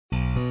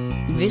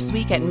This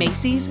week at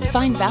Macy's,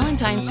 find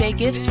Valentine's Day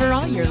gifts for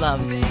all your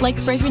loves, like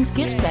fragrance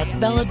gift sets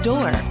they'll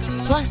adore.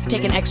 Plus,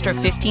 take an extra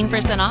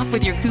 15% off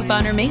with your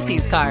coupon or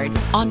Macy's card,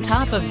 on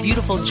top of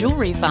beautiful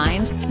jewelry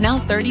finds, now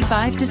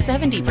 35 to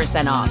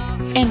 70% off,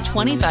 and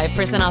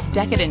 25% off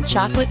decadent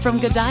chocolate from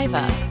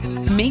Godiva.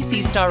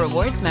 Macy's Star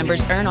Rewards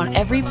members earn on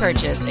every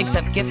purchase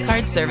except gift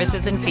card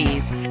services and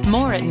fees.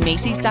 More at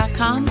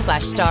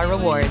Macys.com/Star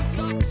Rewards.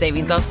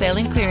 Savings off sale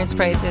and clearance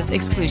prices.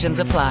 Exclusions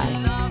apply.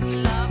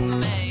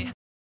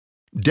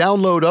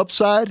 Download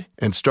Upside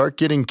and start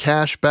getting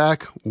cash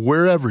back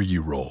wherever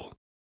you roll.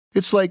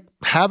 It's like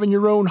having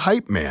your own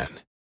hype man.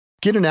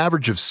 Get an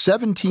average of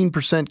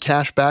 17%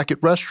 cash back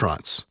at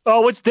restaurants.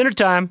 Oh, it's dinner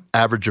time.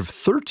 Average of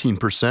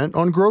 13%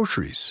 on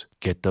groceries.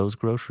 Get those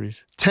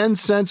groceries. 10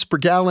 cents per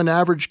gallon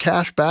average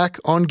cash back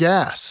on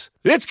gas.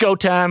 It's go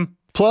time.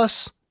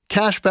 Plus,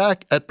 cash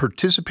back at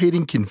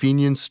participating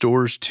convenience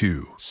stores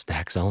too.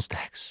 Stacks on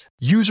stacks.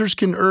 Users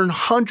can earn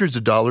hundreds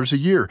of dollars a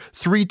year,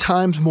 3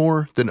 times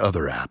more than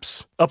other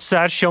apps.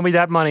 Upside, show me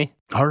that money.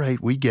 All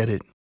right, we get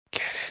it.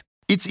 Get it.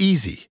 It's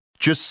easy.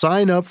 Just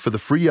sign up for the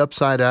free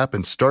Upside app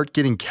and start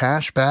getting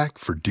cash back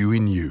for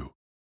doing you.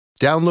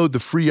 Download the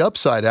free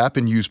Upside app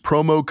and use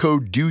promo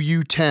code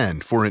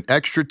DOYOU10 for an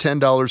extra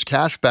 $10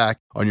 cash back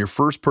on your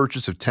first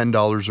purchase of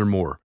 $10 or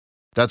more.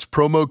 That's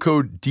promo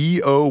code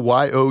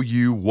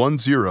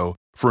DOYOU10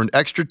 for an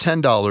extra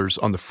 $10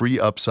 on the free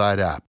Upside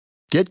app.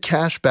 Get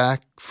cash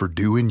back for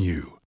doing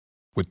you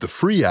with the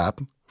free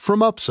app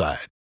from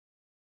Upside.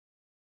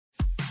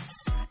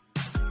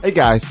 Hey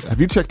guys,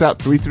 have you checked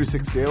out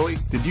 336 Daily?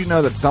 Did you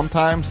know that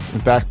sometimes, in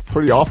fact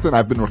pretty often,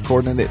 I've been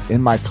recording it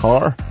in my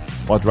car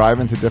while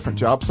driving to different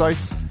job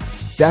sites?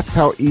 That's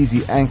how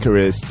easy Anchor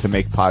is to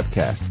make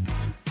podcasts.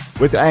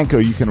 With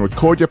Anchor, you can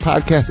record your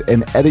podcast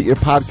and edit your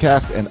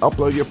podcast and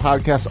upload your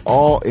podcast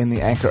all in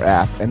the Anchor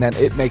app, and then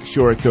it makes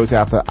sure it goes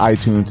out to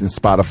iTunes and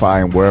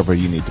Spotify and wherever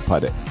you need to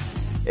put it.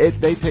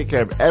 They take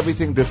care of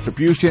everything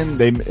distribution.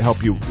 They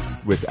help you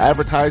with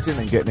advertising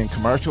and getting in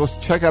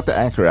commercials. Check out the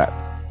Anchor app.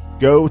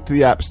 Go to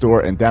the App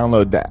Store and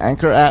download the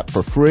Anchor app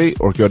for free,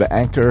 or go to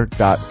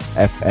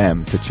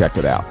anchor.fm to check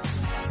it out.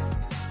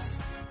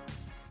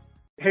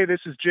 Hey, this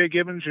is Jay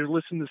Gibbons. You're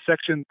listening to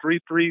Section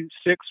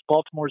 336,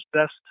 Baltimore's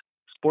best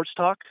sports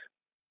talk.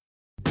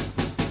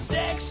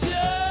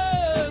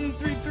 Section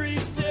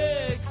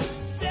 336,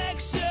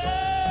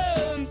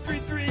 Section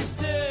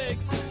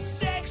 336,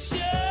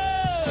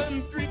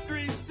 Section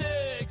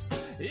 336.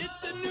 It's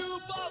the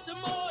new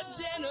Baltimore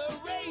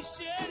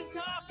generation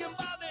talking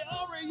about the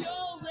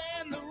Orioles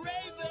and the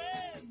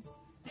Ravens.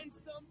 And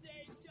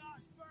someday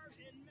Josh Burt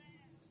and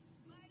Matt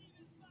might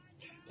even find...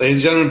 Ladies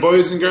and gentlemen,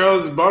 boys and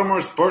girls,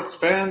 Baltimore sports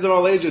fans of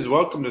all ages,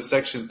 welcome to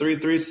Section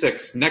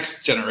 336,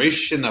 next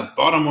generation of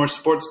Baltimore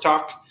sports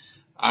talk.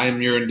 I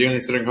am your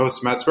endearingly sitting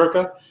host, Matt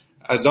Sroka.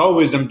 As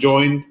always, I'm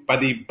joined by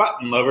the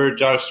button lover,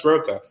 Josh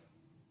Sroka.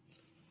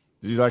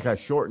 Did you like I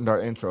shortened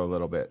our intro a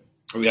little bit?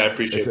 Oh, yeah, I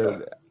appreciate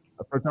that.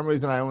 For some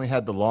reason, I only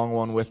had the long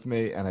one with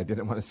me, and I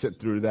didn't want to sit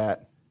through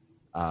that,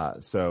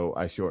 so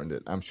I shortened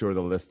it. I'm sure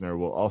the listener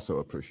will also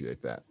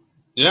appreciate that.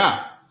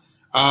 Yeah,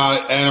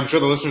 and I'm sure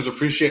the listeners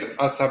appreciate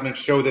us having a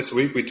show this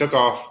week. We took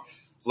off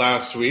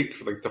last week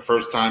for like the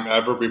first time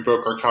ever. We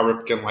broke our Cal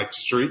Ripken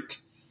streak.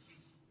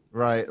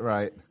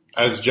 Right.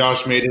 As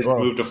Josh made his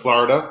move to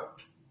Florida.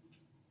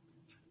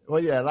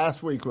 Well, yeah,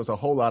 last week was a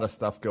whole lot of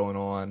stuff going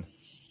on,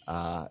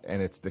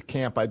 and it's the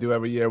camp I do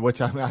every year,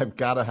 which I've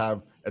got to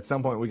have. At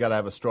some point, we got to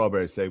have a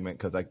strawberry segment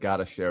because I got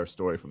to share a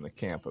story from the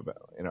camp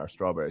in our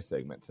strawberry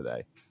segment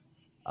today,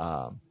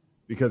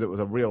 because it was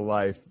a real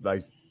life,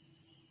 like,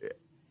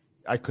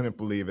 I couldn't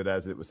believe it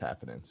as it was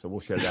happening. So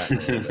we'll share that in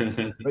a little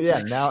bit. But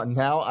yeah,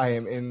 now I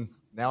am in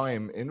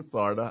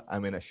Florida.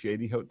 I'm in a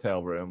shady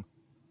hotel room,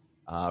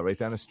 right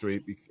down the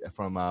street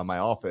from my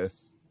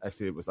office.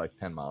 Actually, it was like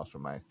 10 miles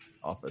from my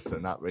office, so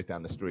not right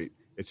down the street.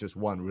 It's just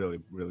one really,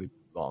 really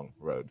long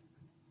road.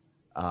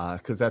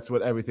 Because that's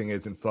what everything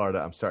is in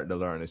Florida. I'm starting to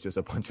learn. It's just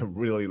a bunch of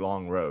really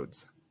long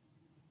roads.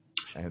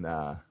 And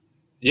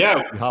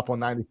yeah, you hop on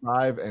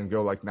 95 and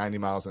go like 90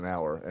 miles an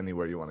hour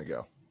anywhere you want to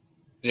go.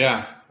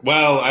 Yeah.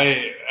 Well,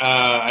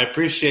 I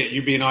appreciate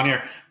you being on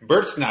here.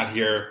 Bert's not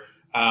here.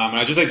 And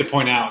I'd just like to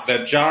point out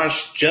that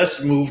Josh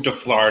just moved to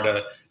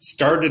Florida,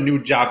 started a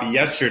new job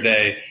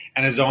yesterday,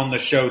 and is on the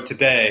show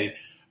today.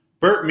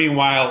 Bert,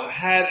 meanwhile,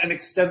 had an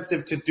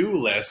extensive to-do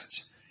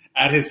list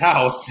at his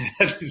house,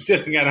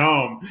 sitting at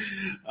home,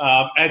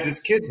 as his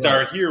kids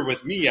are here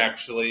with me,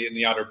 actually, in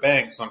the Outer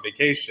Banks on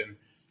vacation.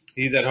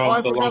 He's at home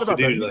with a long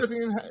to-do list.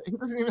 He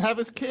doesn't even have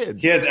his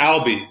kids. He has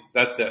Albie.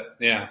 That's it.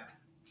 Yeah.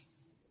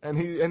 And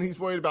he's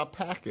worried about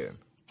packing.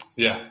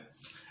 Yeah.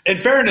 In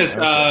fairness,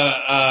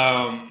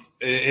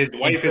 his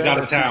wife is out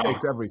of town,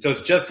 so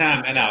it's just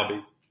him and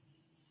Albie.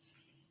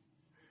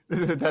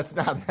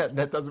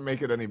 That doesn't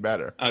make it any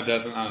better. It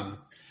doesn't. I don't know.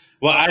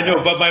 Well, I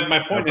know, but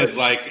my point is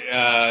like,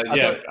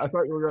 I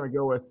thought you were going to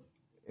go with,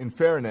 in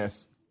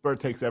fairness,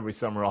 Bert takes every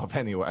summer off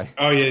anyway.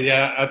 Oh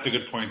yeah, that's a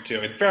good point too.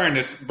 In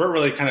fairness, Bert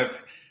really kind of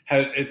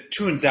it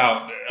tunes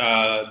out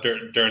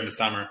during the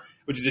summer.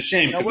 which is a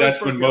shame Now, because where's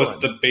that's when Bert most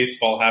of going? the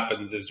baseball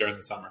happens is during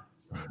the summer.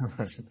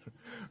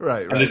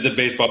 Right. And this is a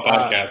baseball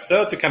podcast,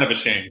 so it's a kind of a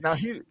shame. Now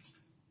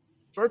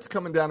Bert's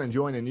coming down and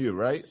joining you,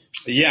 right?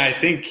 Yeah, I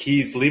think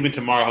he's leaving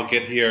tomorrow. He'll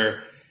get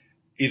here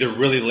either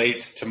really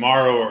late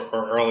tomorrow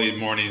or early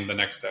morning the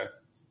next day.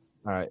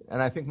 All right.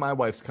 And I think my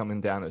wife's coming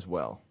down as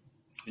well.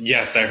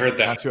 Yes, I heard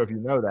that. Not sure if you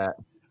know that.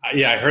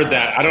 Yeah, I heard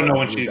that. I don't know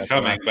when I believe she's that's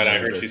coming, what but I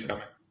happened heard later. she's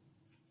coming.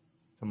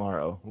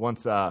 Tomorrow.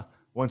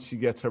 Once she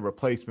gets her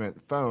replacement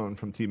phone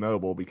from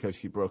T-Mobile because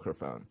she broke her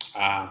phone.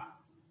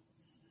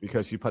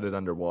 Because she put it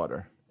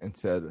underwater and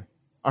said,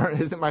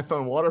 isn't my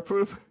phone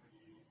waterproof?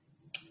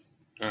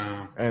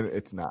 And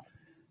it's not.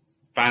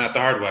 Find out the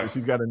hard way. So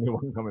she's got a new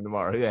one coming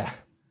tomorrow. Yeah.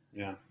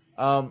 Yeah.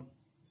 All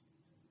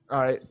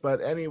right.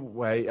 But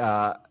anyway,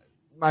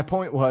 my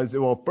point was,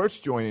 well, if Bert's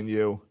joining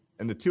you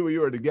and the two of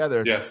you are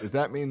together, Yes. does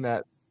that mean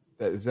that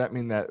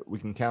we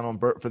can count on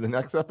Bert for the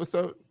next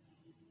episode?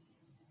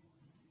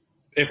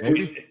 If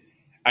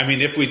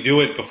we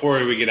do it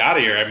before we get out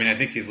of here, I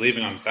think he's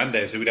leaving on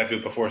Sunday, so we'd have to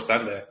do it before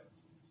Sunday.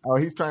 Oh,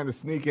 he's trying to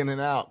sneak in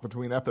and out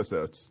between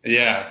episodes.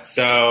 Yeah,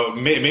 so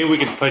maybe we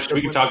can push.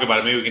 We can talk about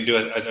it. Maybe we can do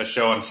a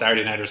show on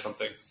Saturday night or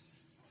something.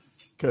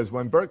 Because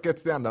when Bert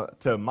gets down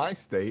to my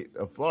state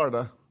of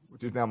Florida,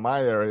 which is now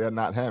my area,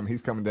 not him,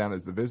 he's coming down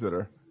as the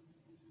visitor,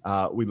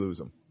 we lose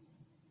him.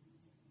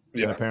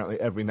 Yeah, And apparently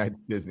every night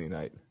Disney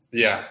night.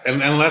 Yeah,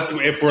 and unless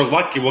if we're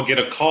lucky, we'll get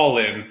a call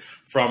in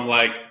from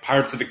like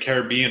Pirates of the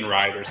Caribbean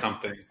ride or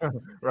something.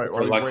 Right,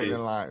 while he's waiting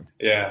in line.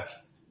 Yeah.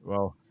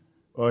 Well,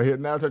 here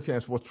now's our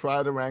chance. We'll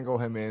try to wrangle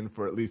him in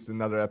for at least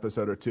another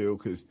episode or two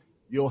because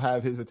you'll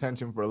have his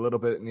attention for a little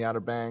bit in the Outer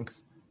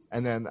Banks,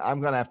 and then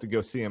I'm gonna have to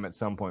go see him at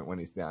some point when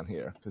he's down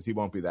here because he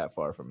won't be that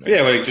far from me.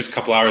 Yeah, like just a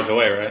couple hours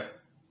away, right?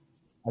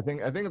 I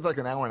think it's like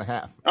an hour and a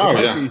half.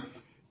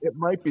 It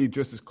might be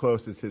just as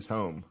close as his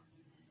home.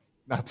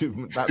 Not too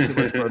much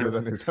further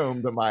than his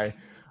home to my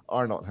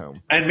Arnold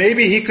home. And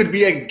maybe he could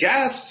be a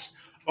guest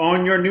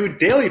on your new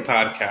daily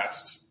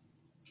podcast.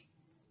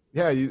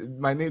 Yeah,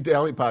 my new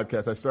daily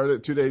podcast. I started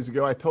it 2 days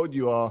ago. I told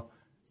you all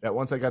that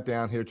once I got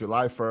down here,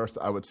 July 1st,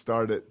 I would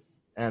start it.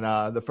 And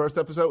the first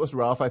episode was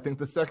rough. I think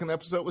the second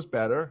episode was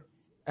better.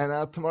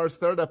 And tomorrow's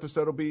third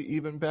episode will be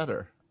even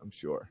better, I'm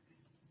sure.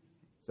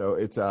 So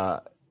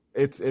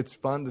it's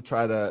fun to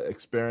try to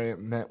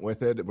experiment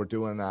with it. We're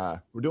doing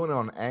it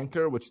on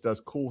Anchor, which does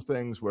cool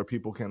things where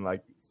people can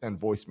like send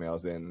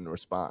voicemails in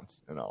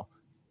response and all.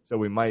 So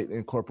we might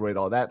incorporate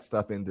all that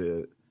stuff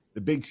into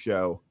the big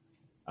show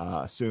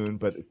soon.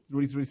 But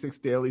 336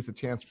 Daily is a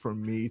chance for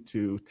me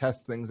to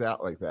test things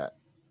out like that.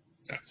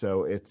 Yeah.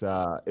 So it's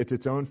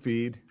its own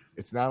feed.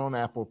 It's not on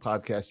Apple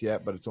Podcasts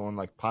yet, but it's on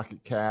like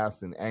Pocket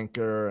Cast and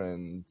Anchor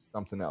and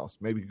something else.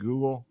 Maybe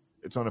Google.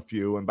 It's on a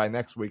few, and by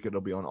next week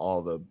it'll be on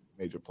all the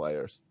major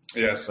players.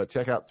 Yes. But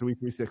check out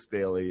 336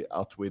 Daily.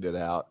 I'll tweet it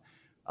out.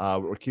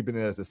 We're keeping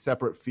it as a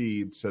separate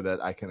feed so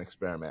that I can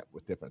experiment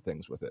with different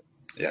things with it.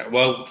 Yeah.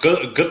 Well,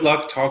 good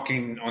luck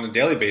talking on a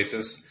daily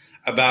basis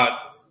about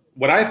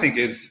what I think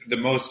is the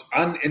most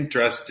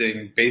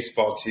uninteresting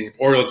baseball team,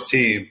 Orioles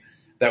team,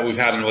 that we've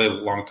had in a really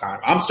long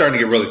time. I'm starting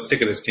to get really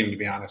sick of this team, to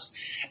be honest.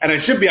 And I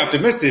should be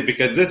optimistic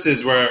because this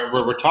is where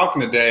we're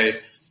talking today.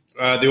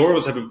 The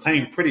Orioles have been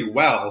playing pretty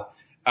well.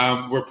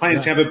 We're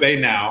playing Tampa Bay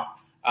now.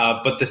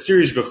 But the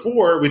series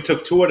before, we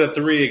took 2 out of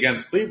 3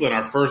 against Cleveland,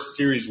 our first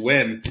series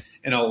win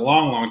in a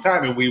long, long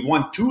time. And we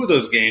won 2 of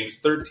those games,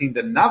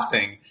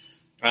 13-0.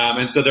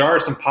 And so there are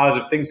some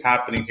positive things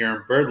happening here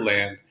in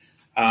Birdland.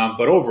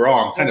 But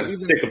overall, I'm kind of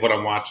sick of what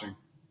I'm watching.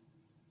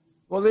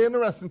 Well, the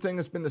interesting thing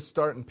has been the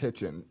start and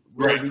pitching.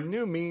 Right. We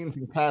knew Means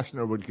and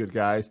Cashner were good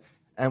guys,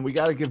 and we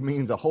got to give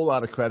Means a whole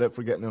lot of credit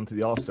for getting into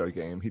the All-Star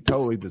game. He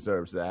totally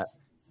deserves that.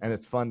 And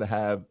it's fun to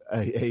have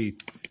a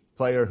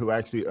player who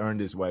actually earned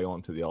his way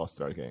onto the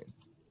All-Star game.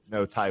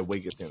 No Ty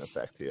Wigginton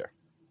effect here.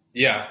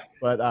 Yeah.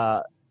 But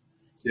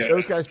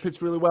those guys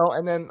pitched really well.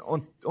 And then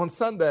on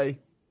Sunday,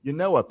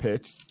 Ynoa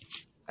pitched,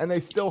 and they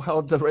still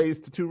held the Rays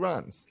to 2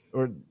 runs,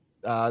 or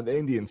the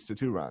Indians to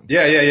 2 runs.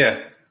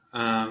 Yeah.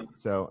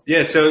 So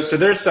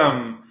there's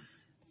some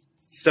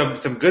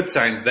good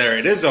signs there.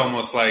 It is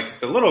almost like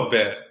it's a little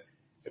bit,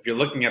 if you're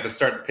looking at the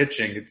start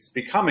pitching, it's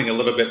becoming a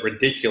little bit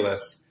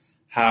ridiculous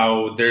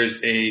how there's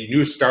a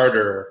new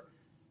starter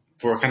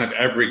for kind of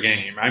every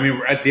game. I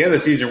mean, at the end of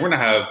the season, we're going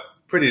to have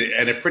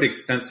a pretty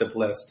extensive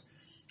list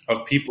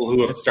of people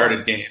who have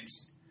started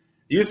games.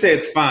 You say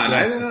it's fun.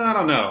 I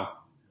don't know.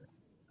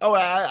 Oh,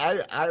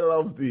 I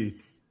love the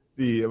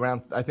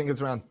around. I think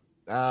it's around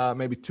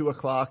maybe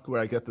 2:00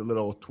 where I get the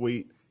little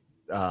tweet.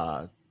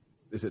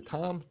 Is it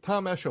Tom?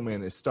 Tom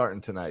Eshelman is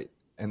starting tonight,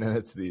 and then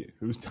it's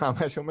who's Tom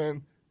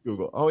Eshelman?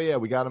 Google. Oh yeah,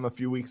 we got him a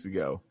few weeks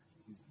ago.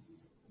 He's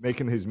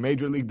making his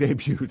major league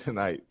debut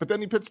tonight, but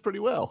then he pitched pretty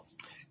well.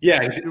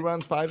 Yeah, 2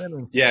 runs, 5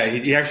 innings. Yeah,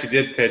 he actually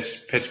did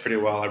pitch pretty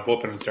well. Our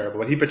bullpen was terrible,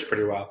 but he pitched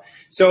pretty well.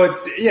 So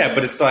it's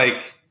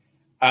like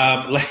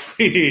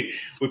we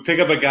pick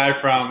up a guy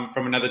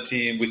from another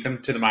team, we send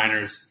him to the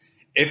minors.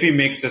 If he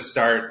makes a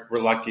start, we're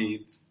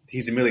lucky.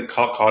 He's immediately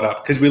caught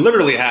up because we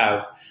literally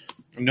have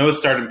no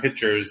starting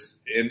pitchers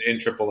in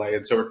AAA,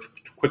 and so we're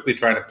quickly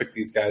trying to pick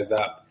these guys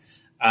up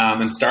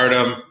and start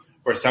them.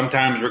 Or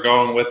sometimes we're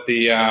going with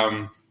the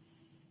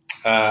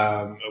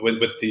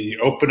with the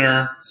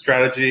opener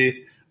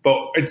strategy.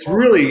 But it's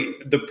really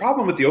the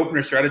problem with the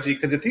opener strategy,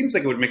 because it seems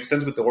like it would make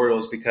sense with the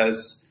Orioles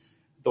because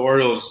the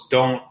Orioles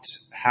don't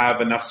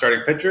have enough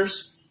starting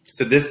pitchers.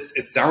 So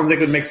it sounds like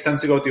it would make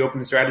sense to go with the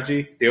opener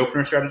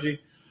strategy.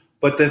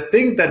 But the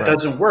thing that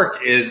doesn't work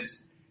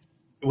is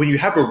when you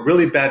have a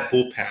really bad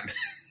bullpen,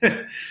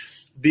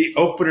 the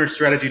opener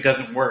strategy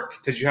doesn't work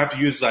because you have to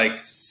use like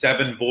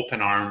 7 bullpen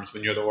arms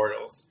when you're the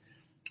Orioles.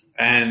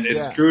 And it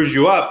screws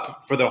you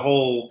up for the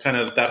whole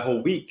that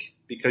whole week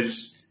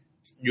because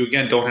you,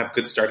 again, don't have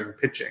good starting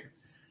pitching.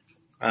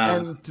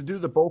 And to do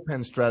the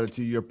bullpen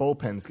strategy, your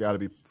bullpen's got to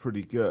be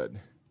pretty good.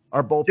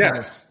 Our bullpen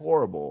is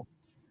horrible.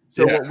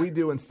 So what we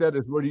do instead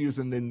is we're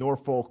using the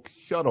Norfolk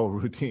shuttle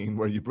routine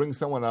where you bring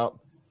someone up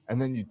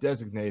and then you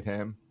designate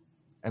him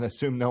and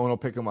assume no one will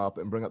pick him up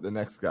and bring up the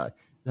next guy.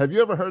 Have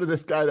you ever heard of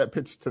this guy that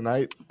pitched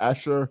tonight,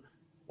 Asher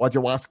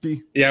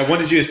Wojciechowski? Yeah, I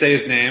wanted you to say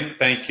his name.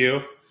 Thank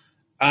you.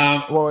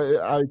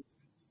 Well,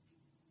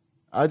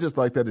 I just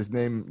like that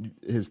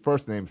his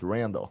first name's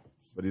Randall,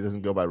 but he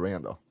doesn't go by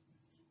Randall.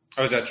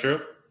 Oh, is that true?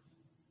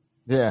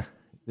 Yeah,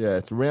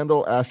 it's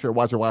Randall Asher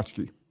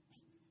Wojciechowski.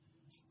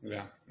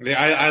 Yeah,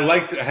 I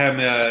liked him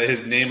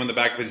his name on the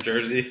back of his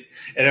jersey,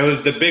 and it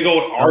was the big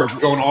old arc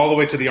going all the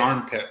way to the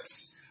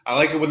armpits. I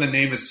like it when the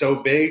name is so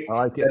big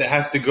that it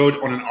has to go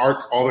on an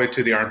arc all the way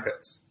to the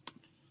armpits.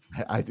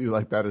 I do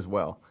like that as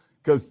well,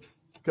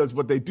 because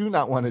what they do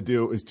not want to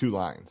do is 2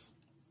 lines.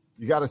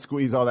 You got to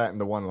squeeze all that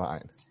into 1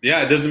 line.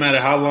 Yeah, it doesn't matter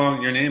how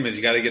long your name is.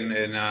 You got to get in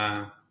 1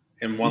 line.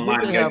 You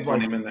got to get your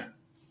name in there.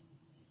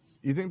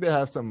 You think they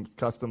have some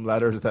custom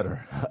letters that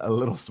are a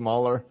little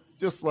smaller,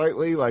 just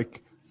slightly?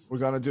 Like we're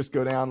going to just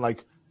go down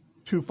like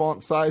 2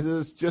 font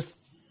sizes just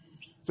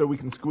so we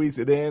can squeeze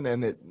it in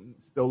and it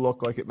still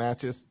look like it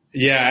matches?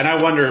 Yeah, and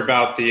I wonder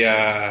about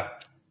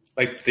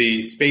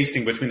the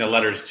spacing between the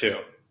letters too.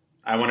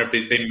 I wonder if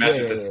they mess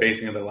with the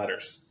spacing of the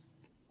letters.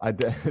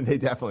 They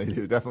definitely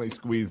do. Definitely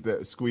squeeze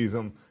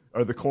them.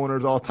 Are the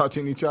corners all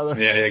touching each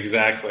other? Yeah,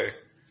 exactly.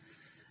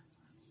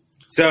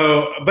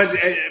 So,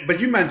 but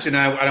you mentioned,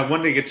 I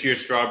wanted to get to your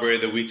Strawberry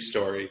of the Week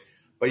story,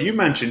 but you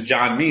mentioned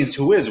John Means,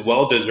 who is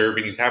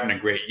well-deserving. He's having a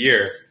great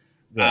year.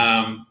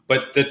 Yeah.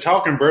 But the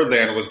talk in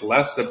Birdland was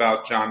less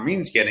about John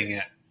Means getting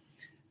it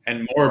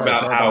and more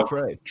about how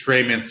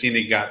Trey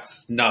Mancini got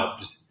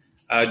snubbed.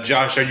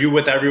 Josh, are you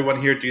with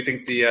everyone here? Do you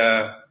think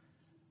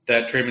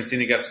that Trey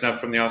Mancini got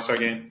snubbed from the All-Star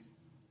game?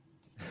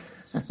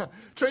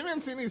 Trey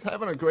Mancini's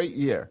having a great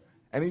year,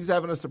 and he's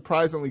having a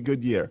surprisingly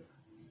good year.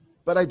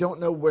 But I don't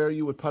know where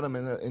you would put him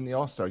in the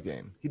All-Star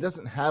game. He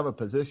doesn't have a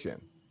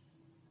position.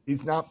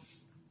 He's not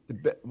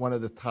one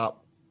of the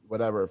top,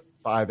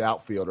 5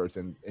 outfielders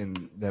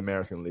in the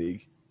American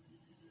League.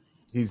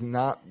 He's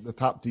not the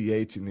top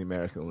DH in the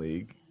American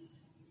League.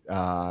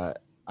 I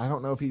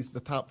don't know if he's the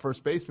top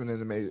first baseman in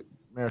the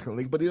American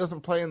League, but he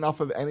doesn't play enough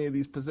of any of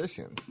these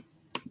positions.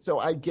 So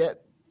I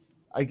get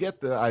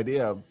the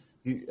idea of,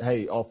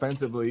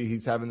 offensively,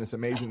 he's having this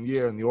amazing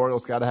year, and the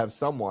Orioles got to have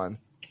someone.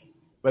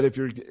 But if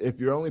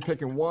you're only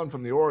picking one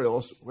from the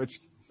Orioles,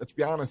 which, let's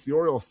be honest, the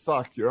Orioles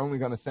suck, you're only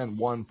going to send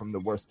one from the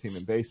worst team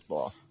in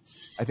baseball.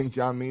 I think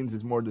John Means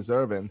is more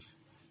deserving,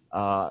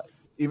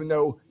 even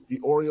though the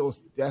Orioles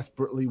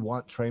desperately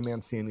want Trey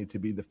Mancini to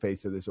be the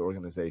face of this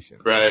organization.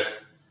 Right.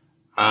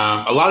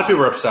 A lot of people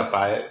were upset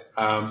by it.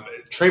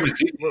 Trey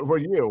Mancini. Were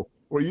you?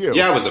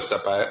 Yeah, I was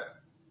upset by it.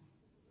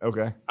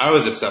 Okay. I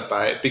was upset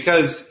by it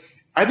because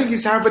I think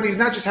he's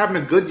not just having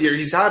a good year.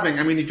 He's having,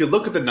 if you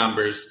look at the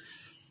numbers,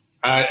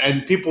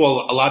 and a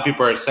lot of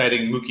people are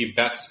citing Mookie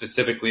Betts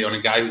specifically on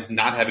a guy who's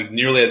not having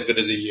nearly as good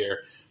as a year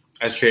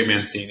as Trey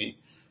Mancini.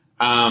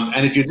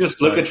 And if you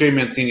just look at Trey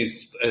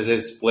Mancini's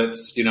his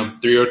splits,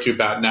 302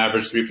 batting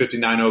average,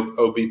 359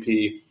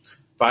 OBP,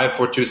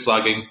 5.42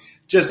 slugging.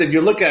 Just if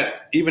you look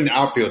at even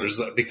outfielders,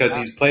 because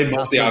he's played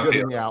mostly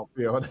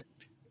outfield.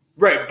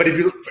 Right, but if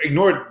you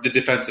ignore the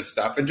defensive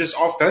stuff and just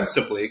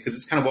offensively, because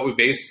it's kind of what we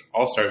base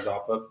All-Stars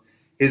off of,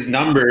 his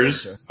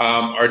numbers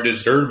are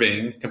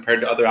deserving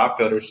compared to other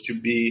outfielders to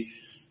be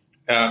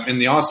in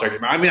the All-Star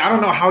game. I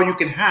don't know how you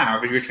can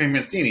have, if you're Trey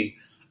Mancini,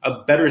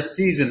 a better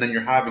season than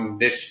you're having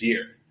this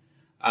year.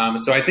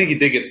 So I think he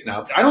did get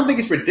snubbed. I don't think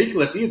it's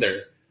ridiculous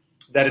either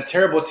that a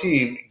terrible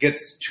team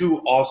gets 2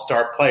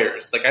 All-Star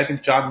players. Like, I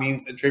think John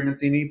Means and Trey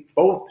Mancini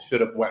both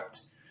should have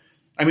went.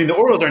 The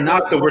Orioles are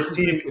not the worst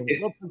team.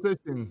 What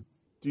position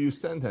do you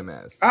send him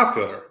as?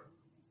 Outfielder.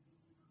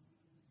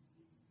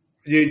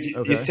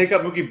 You take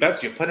up Mookie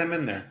Betts, you put him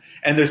in there.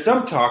 And there's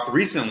some talk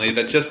recently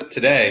that just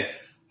today,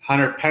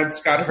 Hunter Pence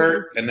got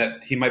hurt and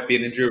that he might be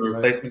an injury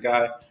replacement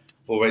guy.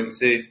 We'll wait and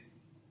see.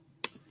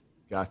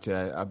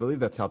 Gotcha. I believe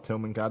that's how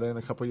Tillman got in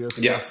a couple years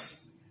ago. Yes.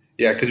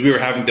 Yeah, because we were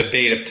having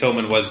debate if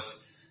Tillman was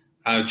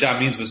John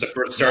Means was the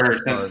first starter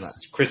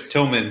since Chris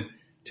Tillman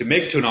to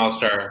make it to an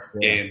All-Star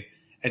game.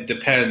 It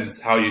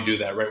depends how you do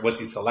that, right? Was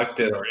he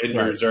selected or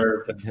injured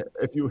reserve?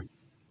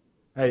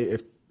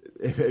 If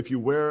if you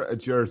wear a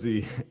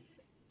jersey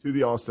to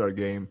the All-Star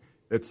game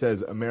that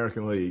says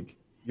American League,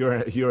 you're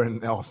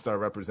an All-Star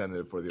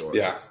representative for the Orioles.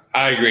 Yeah,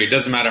 I agree. It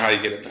doesn't matter how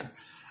you get in there.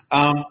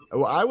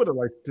 Well, I would have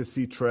liked to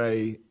see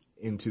Trey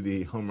into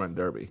the home run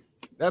derby.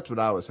 That's what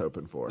I was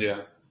hoping for.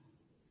 Yeah.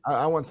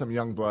 I want some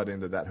young blood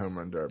into that home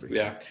run derby.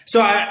 Yeah.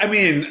 So, I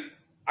mean,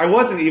 I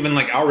wasn't even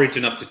like outraged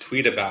enough to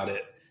tweet about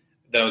it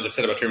that I was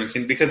upset about Trey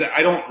Mancini because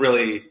I don't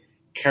really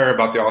care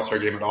about the All-Star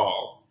game at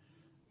all.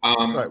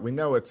 Right. We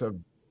know it's a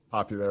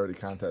popularity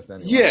contest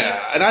anyway.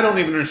 Yeah. And I don't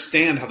even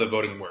understand how the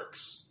voting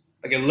works.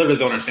 Like, I literally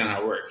don't understand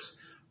how it works.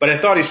 But I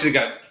thought he should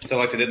have got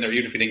selected in there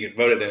even if he didn't get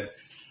voted in.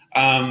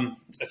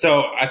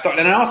 So I thought,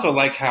 and I also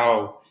like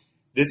how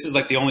this is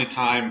like the only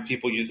time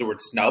people use the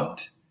word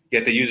snubbed,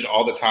 yet they use it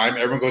all the time.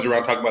 Everyone goes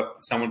around talking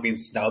about someone being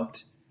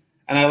snubbed.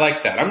 And I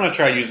like that. I'm going to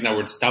try using that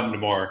word snubbed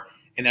more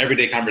in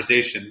everyday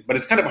conversation. But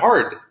it's kind of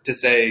hard to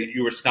say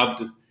you were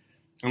snubbed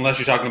unless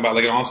you're talking about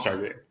like an All-Star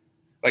game.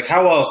 Like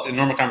how else in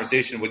normal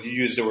conversation would you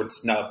use the word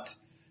snubbed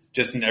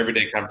just in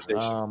everyday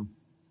conversation?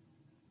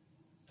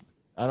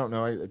 I don't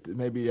know.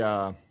 Maybe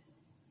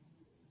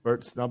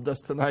Bert snubbed us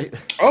tonight.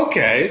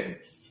 Okay.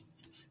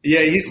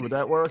 Yeah, would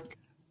that work?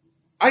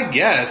 I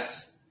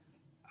guess.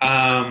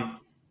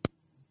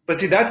 But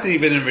see, that's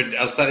even in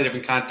a slightly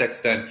different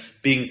context than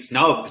being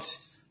snubbed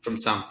from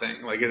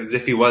something, like as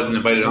if he wasn't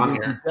invited on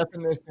here.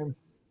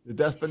 The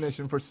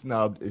definition for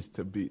snubbed is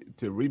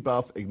to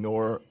rebuff,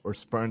 ignore, or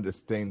spurn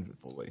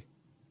disdainfully.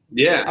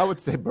 Yeah, I would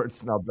say Bert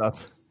snubbed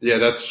us. Yeah,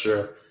 that's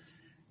true.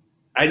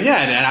 And yeah,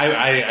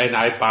 and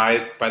I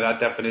buy by that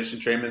definition.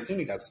 Trey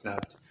Mancini got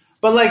snubbed.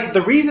 But like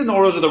the reason the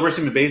Orioles are the worst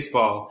team in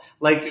baseball,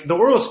 like the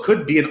Orioles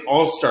could be an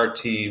all-star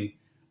team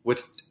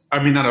with,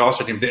 I mean not an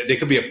all-star team, they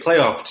could be a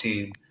playoff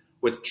team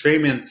with Trey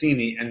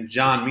Mancini and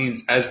John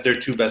Means as their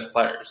two best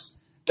players.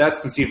 That's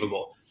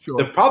conceivable. Sure.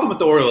 The problem with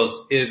the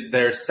Orioles is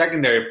their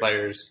secondary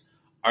players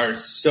are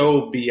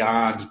so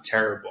beyond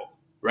terrible,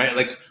 right?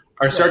 Like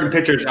our starting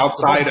pitchers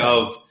outside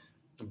of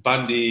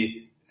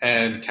Bundy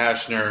and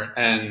Cashner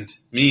and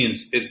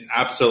Means is an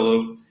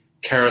absolute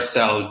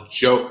carousel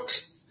joke.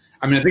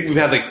 I mean, I think we've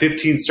had like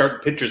 15 starting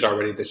pitchers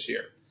already this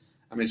year.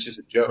 I mean, it's just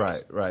a joke.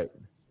 Right.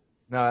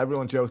 Now,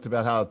 everyone joked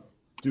about how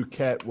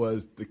Duquette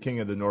was the king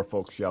of the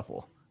Norfolk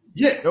Shuffle.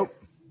 Yeah. Nope.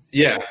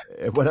 Yeah.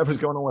 Whatever's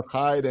going on with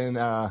Hyde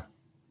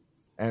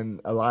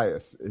and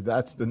Elias,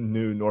 that's the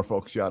new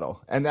Norfolk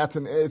Shuttle. And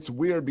it's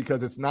weird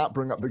because it's not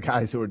bring up the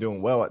guys who are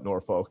doing well at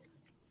Norfolk.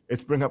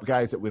 It's bring up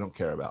guys that we don't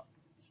care about.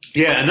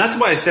 Yeah, and that's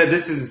why I said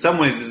this is in some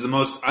ways is the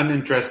most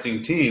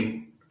uninteresting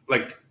team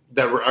like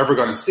that we're ever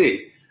going to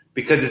see.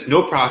 Because it's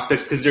no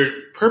prospects, because they're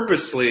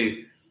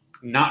purposely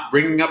not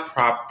bringing up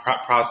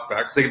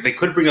prospects. They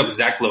could bring up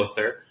Zach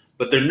Lothar,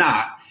 but they're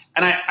not.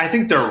 And I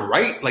think they're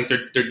right. Like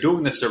they're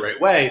doing this the right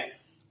way,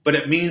 but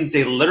it means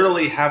they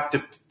literally have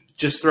to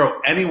just throw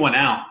anyone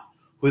out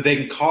who they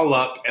can call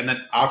up and then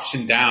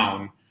option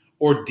down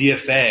or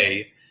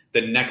DFA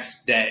the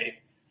next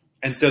day.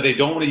 And so they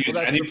don't want to use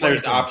any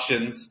players'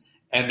 options,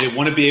 and they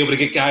want to be able to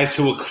get guys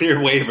who will clear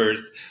waivers.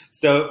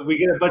 So we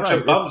get a bunch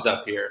of bums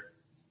up here.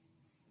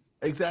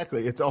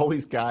 Exactly. It's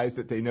always guys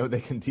that they know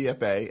they can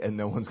DFA and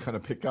no one's going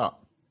to pick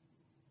up.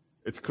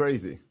 It's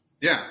crazy.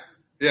 Yeah.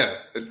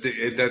 That's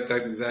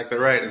exactly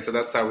right. And so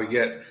that's how we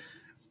get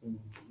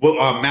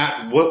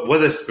Matt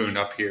Witherspoon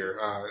up here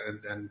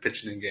and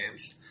pitching in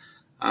games.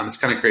 It's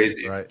kind of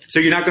crazy. Right. So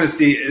you're not going to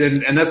see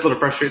 – and that's a little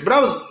frustrating. But I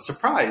was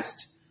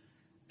surprised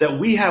that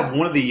we have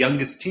one of the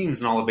youngest teams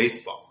in all of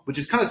baseball, which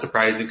is kind of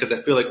surprising because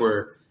I feel like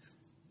we're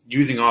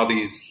using all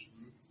these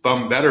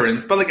bum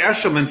veterans. But like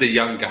Eshelman's a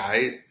young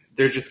guy.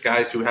 They're just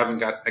guys who haven't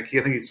got – I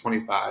think he's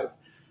 25.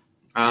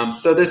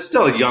 So they're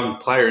still young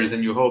players,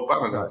 and you hope – I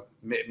don't know,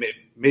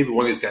 maybe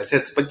one of these guys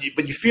hits. But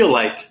you feel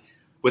like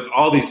with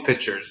all these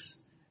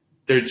pitchers,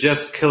 they're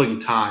just killing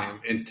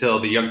time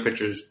until the young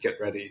pitchers get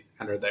ready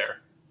and are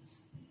there.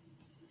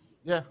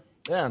 Yeah,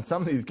 and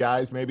some of these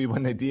guys, maybe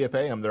when they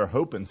DFA them, they're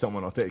hoping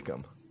someone will take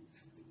them.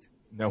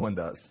 No one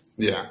does.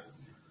 Yeah.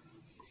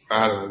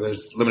 I don't know.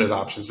 There's limited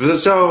options.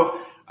 So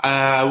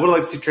I would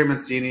like to see Trey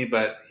Mancini,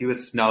 but he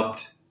was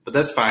snubbed. But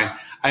that's fine.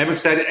 I am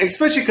excited,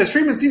 especially because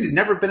Trey Mancini's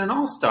never been an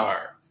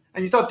all-star.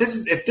 And you thought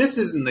if this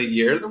isn't the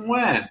year, then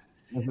when?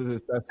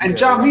 And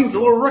John Means a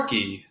little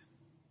rookie.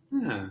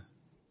 Yeah.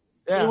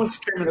 But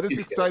it's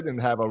exciting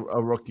to have a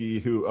rookie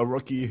who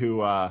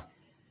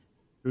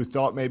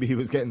thought maybe he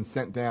was getting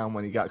sent down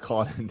when he got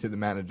called into the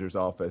manager's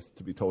office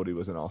to be told he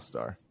was an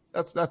all-star.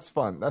 That's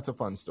fun. That's a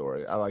fun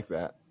story. I like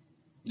that.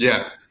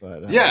 Yeah.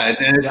 But,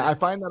 I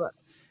find that.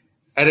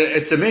 And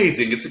it's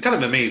amazing. It's kind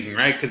of amazing,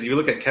 right? Because you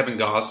look at Kevin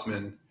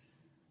Gossman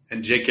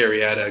and Jake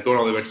Arrieta, going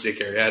all the way to Jake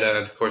Arrieta,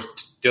 and of course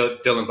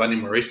Dylan Bundy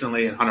more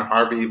recently, and Hunter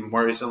Harvey even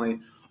more recently.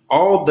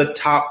 All the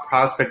top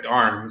prospect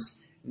arms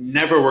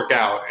never work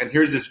out. And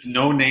here's this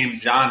no-name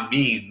John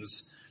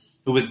Means,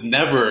 who was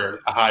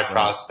never a high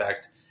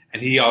prospect, and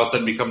he all of a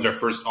sudden becomes our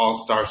first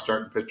all-star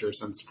starting pitcher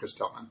since Chris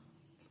Tillman.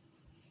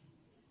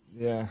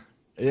 Yeah.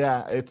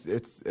 Yeah, it's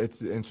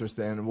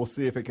interesting. We'll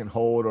see if it can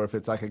hold or if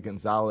it's like a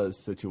Gonzalez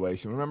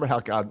situation. Remember how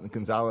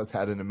Gonzalez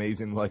had an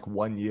amazing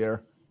 1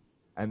 year,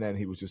 and then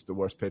he was just the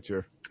worst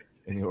pitcher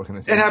in the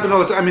organization. It happens all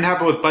the time. I mean, it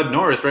happened with Bud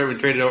Norris, right? We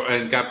traded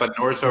and got Bud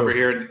Norris over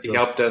here, and he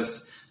helped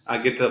us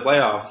get to the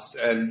playoffs,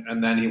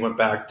 and then he went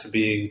back to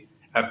being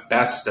at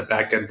best a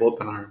back end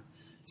bullpen arm.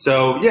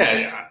 So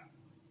yeah,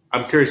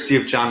 I'm curious to see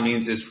if John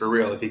Means is for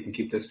real, if he can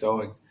keep this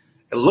going.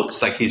 It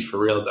looks like he's for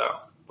real though,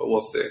 but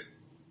we'll see.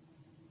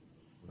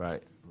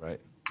 Right.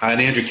 And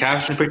Andrew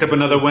Kashner picked up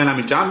another win. I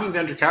mean, John Means,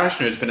 Andrew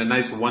Kashner has been a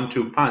nice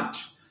 1-2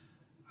 punch.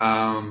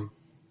 I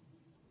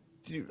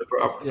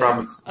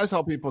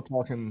saw people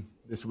talking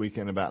this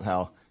weekend about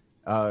how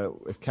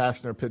if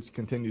Kashner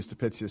continues to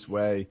pitch this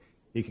way,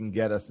 he can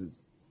get us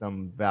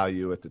some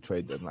value at the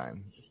trade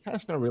deadline. Is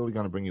Kashner really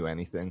going to bring you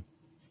anything?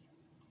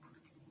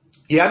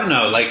 Yeah, I don't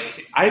know.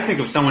 I think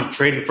if someone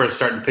trading for a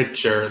starting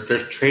pitcher, they're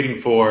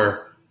trading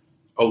for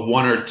a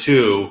 1 or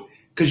 2.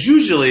 Because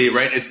usually,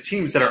 right, it's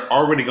teams that are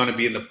already going to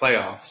be in the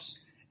playoffs,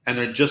 and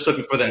they're just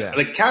looking for that.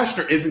 Yeah.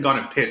 Kashner isn't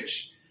going to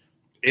pitch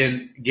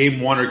in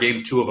game 1 or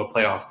game 2 of a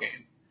playoff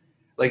game.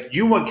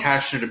 You want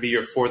Kashner to be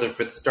your 4th or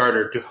 5th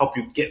starter to help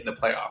you get in the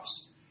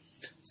playoffs.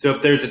 So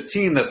if there's a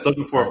team that's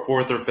looking for a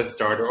 4th or 5th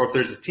starter, or if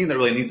there's a team that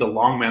really needs a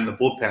long man in the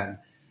bullpen,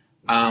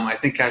 I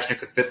think Kashner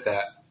could fit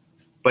that.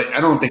 But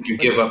I don't think you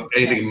give up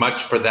anything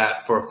much for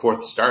that for a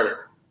 4th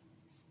starter.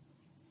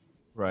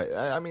 Right.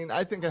 I mean,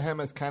 I think of him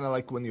as kind of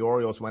like when the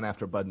Orioles went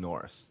after Bud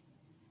Norris.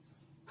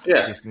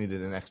 Yeah. Just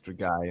needed an extra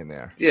guy in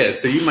there. Yeah,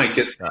 so you might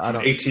get an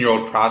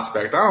 18-year-old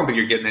prospect. I don't think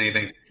you're getting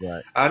anything.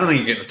 Right. I don't think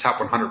you're getting a top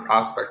 100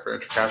 prospect for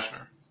Andrew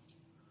Kashner.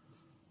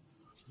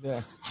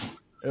 Yeah.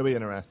 It'll be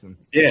interesting.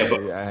 Yeah,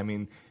 but I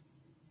mean,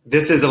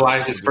 this is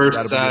Elias's first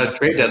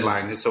trade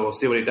deadline, so we'll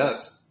see what he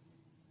does.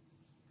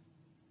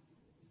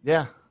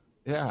 Yeah,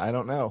 I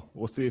don't know.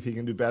 We'll see if he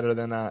can do better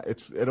than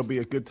it'll be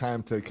a good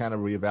time to kind of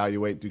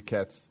reevaluate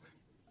Duquette's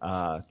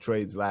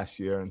trades last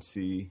year and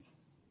see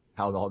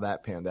how all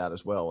that panned out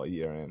as well a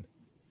year in.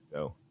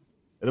 So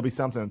it'll be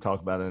something to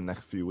talk about in the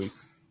next few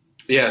weeks.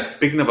 Yeah,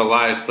 speaking of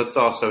Elias, let's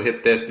also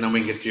hit this, and then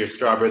we can get to your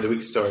Strawberry of the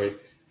Week story.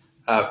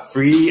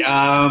 Free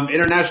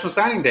International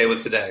Signing Day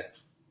was today.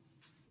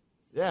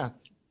 Yeah,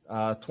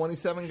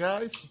 27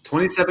 guys.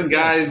 27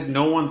 guys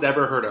no one's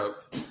ever heard of,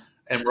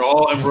 and we're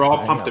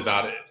all pumped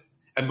about it.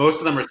 And most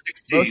of them are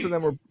 16. Most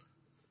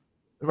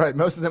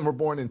of them were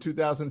born in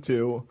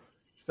 2002,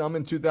 some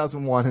in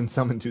 2001, and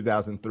some in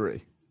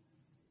 2003.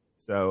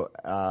 So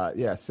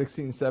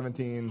 16,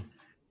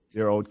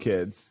 17-year-old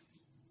kids.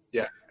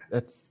 Yeah,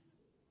 that's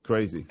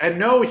crazy. And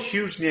no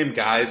huge name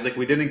guys.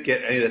 We didn't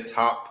get any of the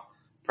top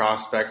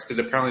prospects because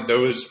apparently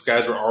those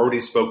guys were already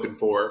spoken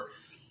for.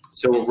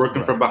 So we're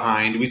working from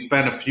behind. We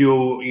spent a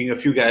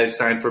few guys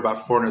signed for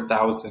about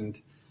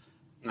 $400,000.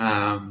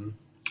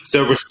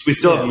 So we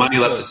still have money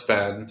left to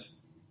spend.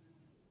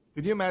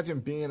 Could you imagine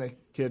being a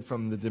kid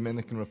from the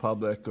Dominican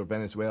Republic or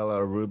Venezuela,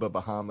 Aruba,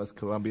 Bahamas,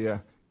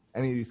 Colombia,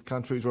 any of these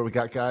countries where we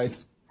got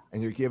guys,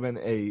 and you're giving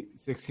a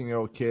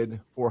 16-year-old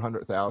kid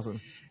 $400,000?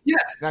 Yeah.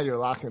 Now you're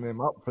locking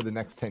them up for the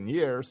next 10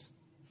 years.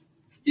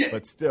 Yeah.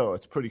 But still,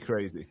 it's pretty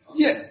crazy.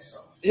 Yeah.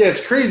 Yeah,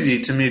 it's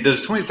crazy to me.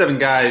 Those 27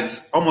 guys,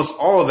 almost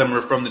all of them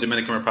are from the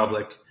Dominican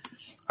Republic.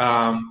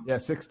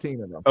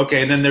 16 of them.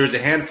 Okay, and then there was a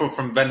handful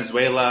from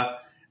Venezuela,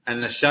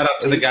 and a shout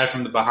out to the guy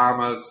from the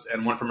Bahamas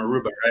and one from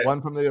Aruba, right?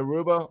 One from the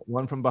Aruba,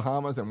 one from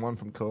Bahamas, and one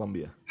from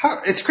Colombia.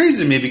 It's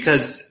crazy to me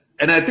because,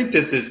 and I think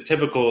this is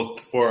typical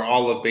for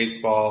all of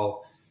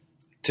baseball,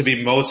 to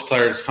be most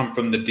players come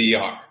from the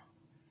DR.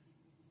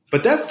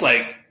 But that's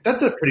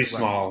a pretty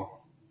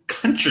small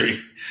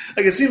country.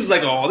 It seems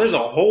like there's a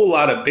whole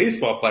lot of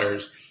baseball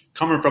players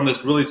coming from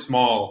this really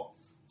small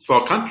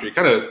country.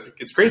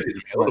 It's crazy to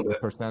me a little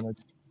bit. Percentage.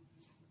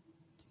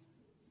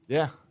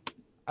 Yeah,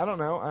 I don't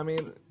know. I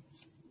mean,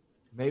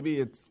 maybe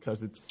it's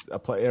because it's a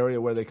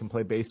area where they can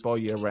play baseball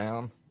year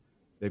round.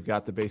 They've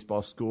got the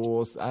baseball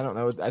schools. I don't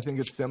know. I think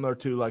it's similar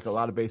to a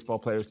lot of baseball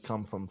players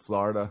come from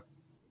Florida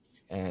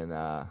and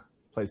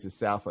places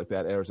south like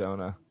that,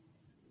 Arizona,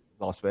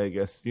 Las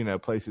Vegas,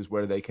 places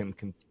where they can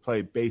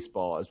play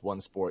baseball as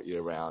one sport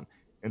year round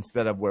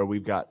instead of where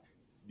we've got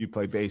you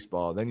play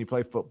baseball, then you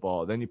play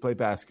football, then you play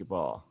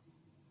basketball.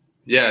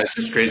 Yeah, it's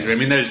just crazy. I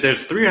mean,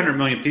 there's 300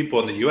 million people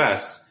in the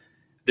U.S.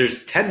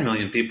 There's 10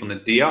 million people in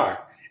the DR,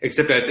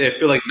 except I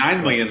feel like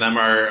 9 million of them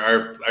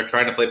are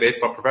trying to play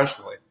baseball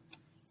professionally.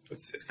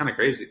 It's kind of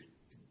crazy.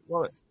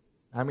 Well,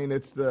 I mean,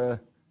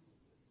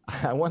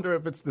 I wonder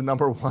if it's the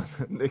number one.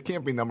 It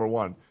can't be number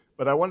one,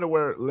 but I wonder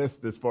where it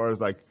lists as far as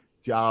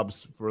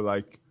jobs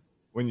for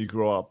when you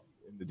grow up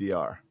in the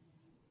DR.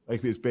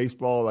 If it's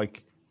baseball,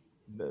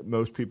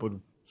 most people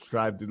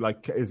strive to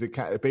is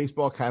it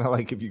baseball kind of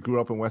like if you grew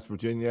up in West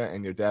Virginia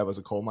and your dad was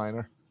a coal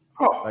miner?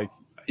 Oh,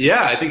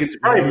 yeah, I think it's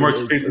probably more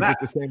extreme than that.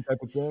 Is it the same type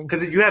of thing?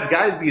 Because you have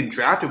guys being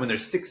drafted when they're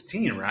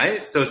 16,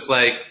 right? So it's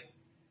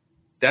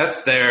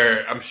that's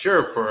their, I'm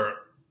sure, for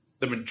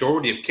the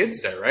majority of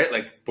kids there, right?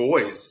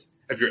 Boys,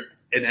 if you're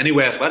in any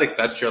way athletic,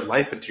 that's your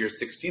life until you're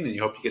 16 and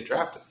you hope you get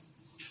drafted.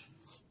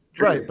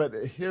 Right, but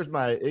here's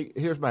my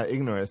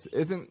ignorance.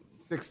 Isn't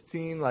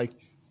 16 like?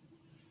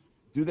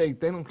 Do they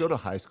don't go to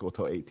high school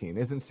till 18?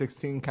 Isn't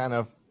 16 kind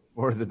of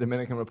for the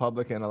Dominican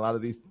Republic and a lot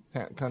of these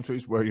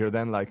countries where you're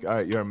then like, all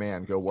right, you're a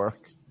man, go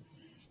work?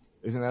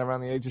 Isn't that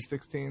around the age of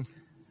 16?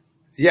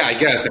 Yeah, I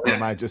guess. Or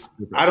am I just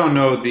stupid? I don't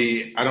know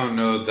the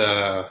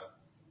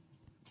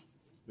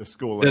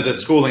schooling. The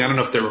schooling. I don't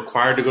know if they're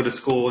required to go to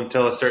school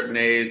until a certain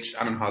age.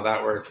 I don't know how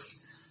that works.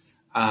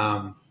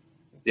 I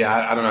don't know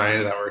how any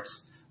of that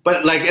works.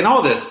 But like in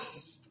all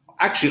this,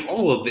 actually,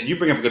 all of that, you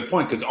bring up a good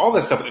point because all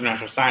that stuff with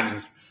international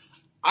signings,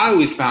 I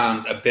always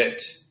found a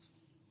bit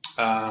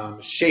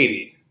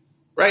shady,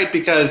 right?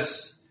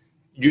 Because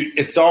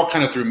it's all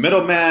kind of through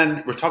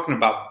middlemen. We're talking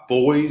about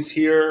boys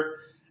here,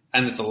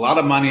 and it's a lot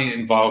of money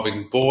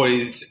involving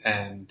boys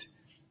and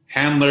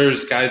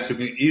handlers, guys who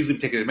can easily be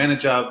taken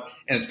advantage of,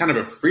 and it's kind of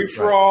a free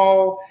for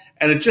all.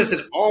 And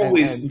it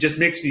always just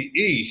makes me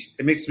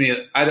it makes me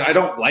I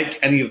don't like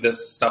any of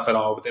this stuff at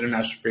all with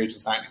international free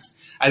agent signings.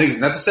 I think it's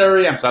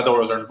necessary. I'm glad the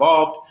Orioles are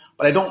involved,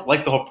 but I don't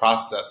like the whole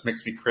process. It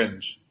makes me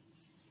cringe.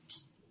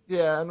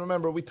 Yeah, and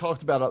remember, we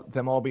talked about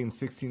them all being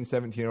 16,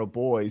 17-year-old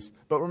boys,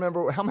 but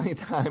remember, how many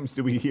times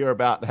do we hear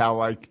about how,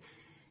 like,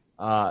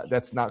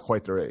 that's not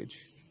quite their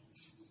age?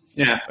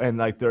 Yeah. And,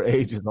 like, their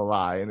age is a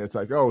lie, and it's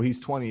like, oh, he's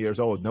 20 years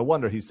old. No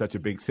wonder he's such a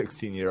big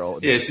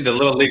 16-year-old. Yeah, you see the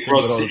Little League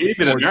World Series.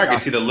 Even in America, you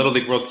see the Little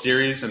League World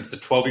Series, and it's the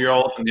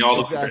 12-year-olds, and they all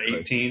look like they're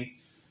 18.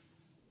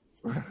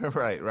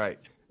 Right.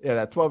 Yeah,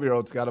 that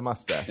 12-year-old's got a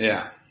mustache.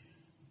 Yeah.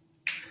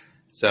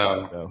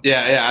 So,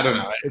 yeah, I don't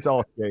know. It's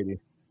all shady.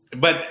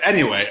 But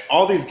anyway,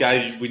 all these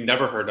guys we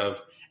never heard of,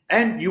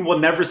 and you will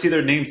never see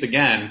their names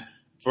again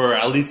for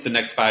at least the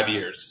next 5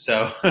 years.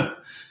 So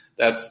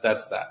that's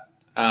that.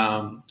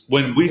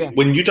 When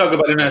you talk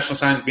about international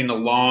signings being a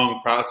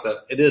long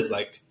process, it is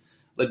like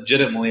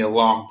legitimately a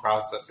long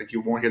process. Like you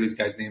won't hear these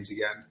guys' names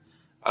again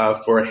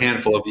for a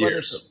handful of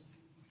years.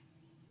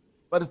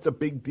 But it's a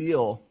big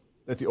deal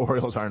that the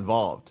Orioles are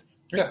involved.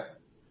 Yeah.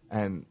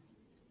 And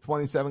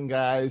 27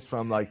 guys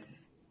from like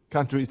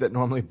countries that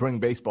normally bring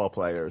baseball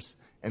players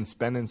and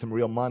spending some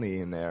real money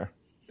in there.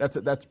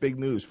 That's big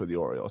news for the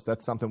Orioles.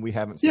 That's something we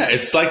haven't seen. Yeah,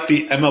 it's like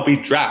the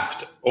MLB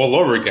draft all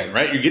over again,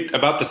 right? You get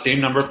about the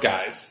same number of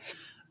guys.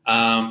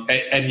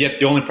 And yet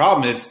the only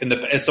problem is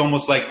it's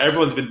almost like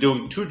everyone's been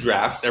doing 2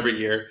 drafts every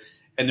year,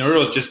 and the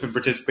Orioles just been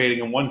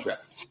participating in 1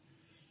 draft.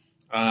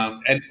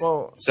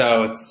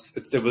 So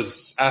it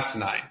was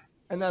asinine.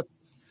 And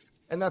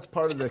that's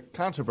part of the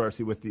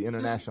controversy with the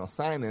international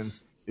sign-ins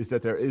is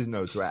that there is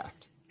no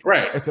draft.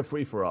 Right. It's a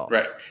free-for-all.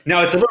 Right.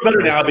 Now, it's a little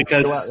better now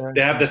because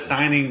they have the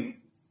signing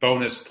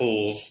bonus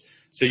pools,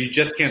 so you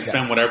just can't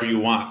spend whatever you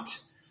want.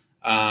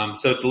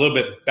 So it's a little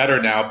bit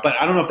better now. But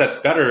I don't know if that's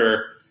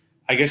better.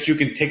 I guess you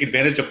can take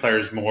advantage of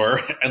players more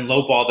and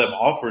lowball them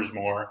offers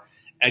more,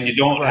 and you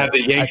don't have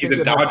the Yankees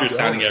and Dodgers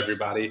signing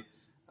everybody.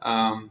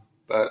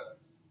 But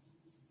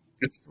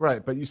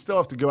you still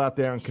have to go out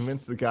there and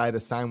convince the guy to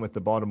sign with the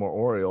Baltimore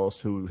Orioles,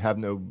 who have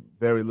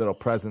very little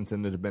presence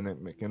in the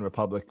Dominican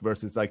Republic,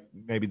 versus like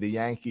maybe the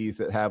Yankees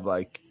that have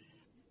like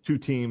 2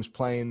 teams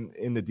playing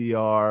in the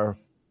DR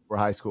for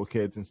high school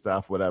kids and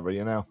stuff, whatever,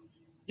 you know?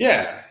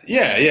 Yeah.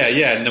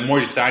 And the more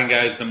you sign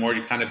guys, the more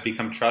you kind of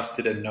become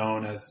trusted and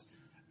known as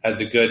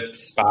a good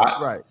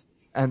spot. Right.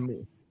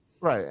 And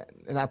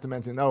not to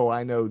mention,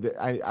 I know that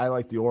I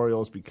like the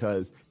Orioles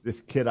because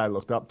this kid I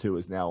looked up to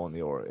is now on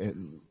the Orioles.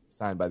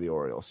 Signed by the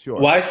Orioles, sure.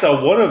 Well, I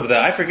saw one of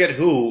I forget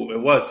who it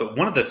was, but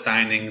one of the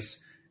signings,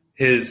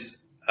 his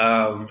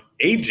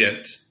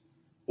agent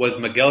was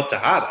Miguel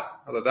Tejada.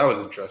 I thought that was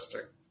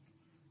interesting.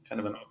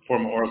 Kind of a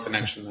former Oriole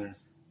connection there.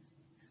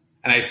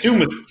 And I assume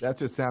that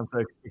just sounds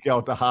like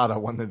Miguel Tejada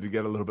wanted to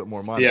get a little bit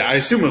more money. Yeah, I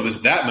assume it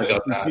was that Miguel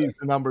Tejada.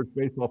 The numbers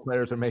baseball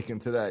players are making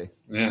today.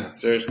 Yeah,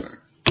 seriously.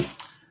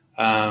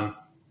 But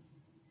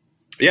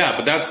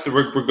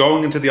we're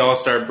going into the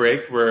All-Star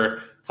break.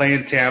 We're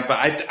playing Tampa.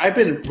 I've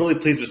been really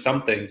pleased with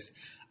some things.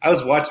 I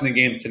was watching the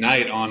game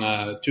tonight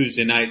on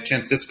Tuesday night.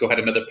 Francisco had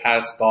another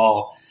pass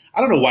ball.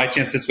 I don't know why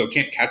Francisco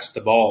can't catch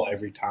the ball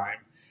every time.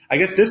 I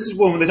guess this is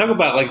when they talk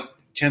about like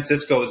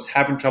Francisco is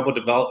having trouble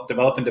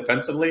developing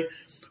defensively.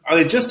 Are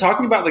they just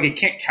talking about like he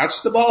can't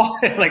catch the ball?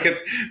 Like it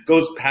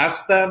goes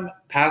past them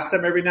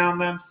every now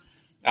and then?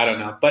 I don't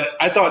know. But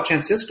I thought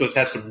Francisco's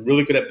had some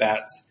really good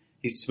at-bats.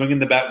 He's swinging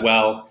the bat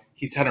well.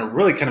 He's had a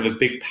really kind of a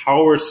big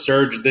power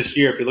surge this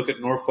year. If you look at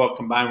Norfolk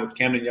combined with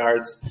Camden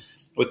Yards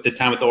with the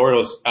time with the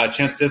Orioles,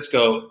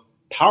 Francisco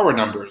power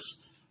numbers,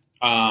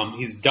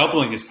 he's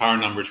doubling his power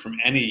numbers from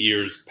any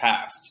years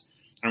past.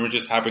 And we're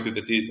just halfway through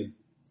the season.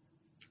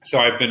 So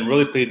I've been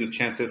really pleased with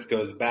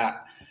Francisco's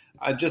bat.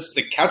 Just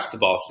to catch the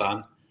ball,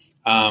 son.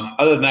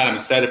 Other than that, I'm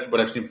excited for what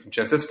I've seen from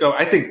Francisco.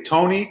 I think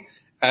Tony,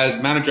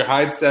 as Manager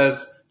Hyde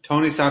says,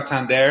 Tony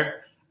Santander,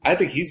 I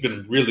think he's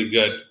been really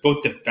good.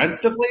 Both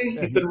defensively,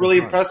 he's been really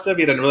impressive.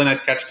 He had a really nice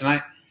catch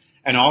tonight.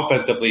 And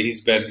offensively,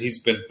 he's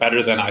been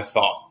better than I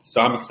thought. So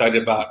I'm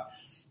excited about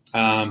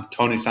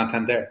Tony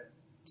Santander.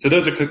 So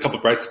those are a couple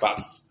of bright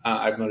spots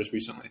I've noticed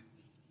recently.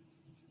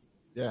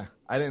 Yeah,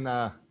 I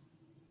didn't.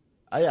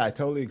 I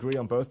totally agree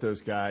on both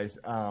those guys.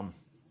 And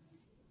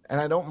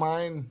I don't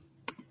mind.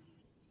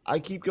 I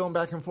keep going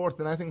back and forth,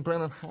 and I think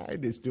Brendan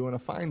Hyde is doing a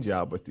fine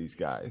job with these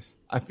guys.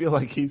 I feel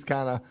like he's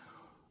kind of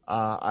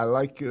I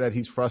like that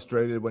he's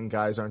frustrated when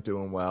guys aren't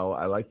doing well.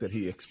 I like that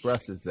he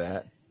expresses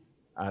that.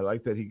 I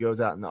like that he goes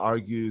out and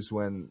argues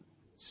when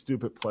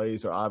stupid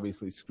plays are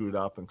obviously screwed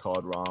up and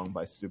called wrong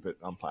by stupid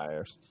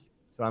umpires.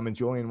 So I'm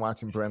enjoying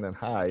watching Brendan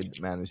Hyde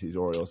manage these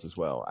Orioles as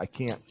well.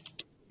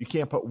 You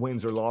can't put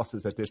wins or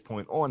losses at this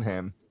point on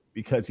him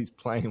because he's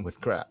playing with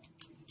crap.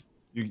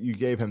 You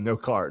gave him no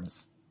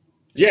cards.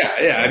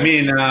 Yeah. I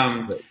mean,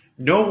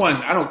 no one.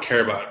 I don't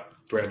care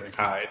about Brendan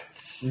Hyde.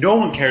 No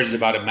one cares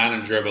about a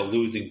manager of a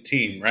losing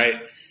team, right?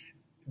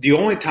 The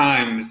only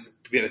times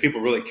that people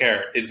really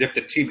care is if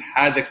the team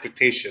has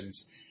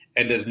expectations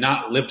and does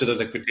not live to those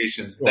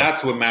expectations. Sure.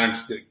 That's when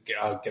managers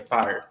get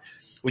fired.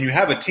 When you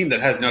have a team that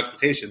has no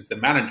expectations, the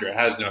manager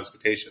has no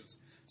expectations.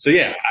 So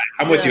yeah,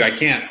 I'm with you. I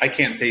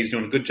can't say he's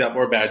doing a good job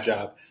or a bad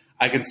job.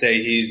 I can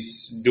say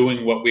he's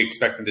doing what we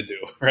expect him to do,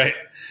 right?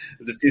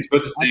 The team's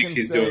supposed to stink,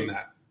 he's doing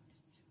that.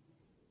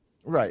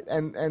 Right,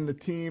 and the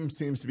team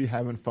seems to be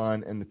having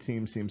fun, and the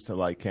team seems to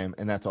like him,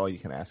 and that's all you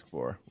can ask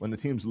for. When the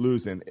team's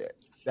losing,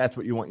 that's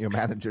what you want your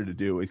manager to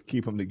do, is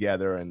keep them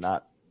together and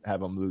not have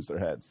them lose their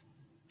heads.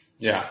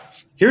 Yeah.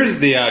 Here's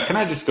the can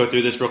I just go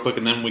through this real quick,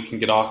 and then we can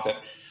get off it.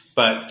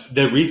 But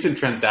the recent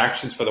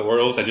transactions for the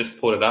Orioles, I just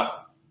pulled it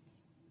up.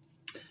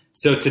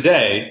 So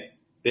today,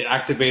 they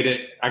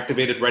activated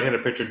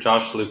right-handed pitcher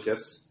Josh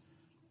Lucas,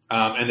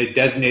 and they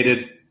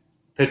designated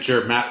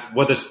pitcher Matt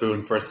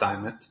Witherspoon for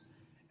assignment.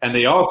 And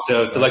they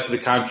also selected the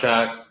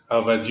contract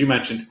of, as you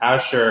mentioned,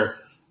 Asher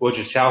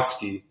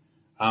Wojciechowski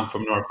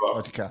from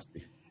Norfolk.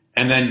 Wojciechowski.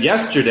 And then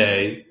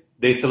yesterday,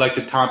 they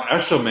selected Tom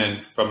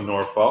Eshelman from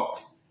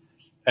Norfolk,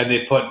 and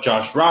they put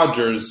Josh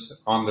Rogers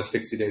on the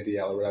 60-day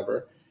DL or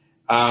whatever.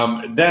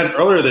 Then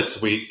earlier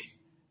this week,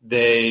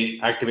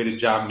 they activated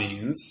John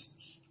Means.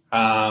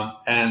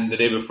 And the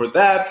day before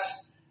that,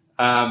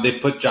 they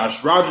put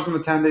Josh Rogers on the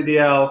 10-day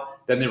DL.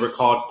 Then they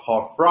recalled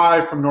Paul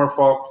Fry from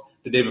Norfolk.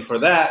 The day before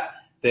that,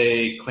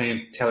 they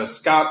claimed Taylor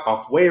Scott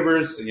off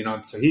waivers,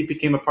 so he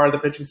became a part of the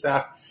pitching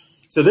staff.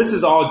 So this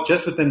is all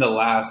just within the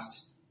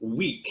last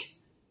week.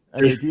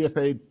 And they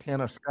DFA'd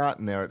Tanner Scott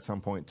in there at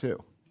some point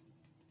too.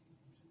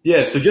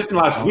 Yeah, so just in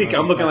the last week,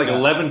 I'm looking at like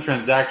 11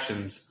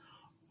 transactions,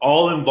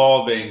 all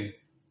involving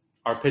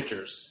our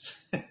pitchers.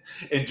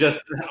 In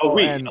just a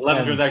week,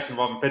 11 transactions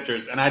involving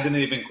pitchers, and I didn't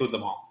even include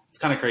them all. It's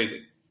kind of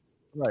crazy.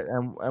 Right,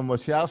 and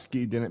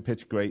Wojciechowski didn't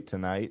pitch great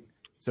tonight,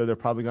 so they're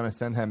probably going to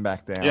send him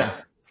back down.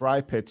 Yeah. Fry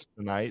pitched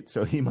tonight,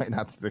 so he might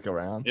not stick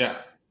around.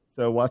 Yeah.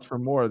 So watch for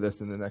more of this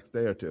in the next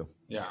day or two.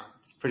 Yeah,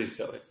 it's pretty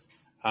silly.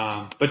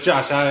 But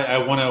Josh, I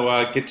want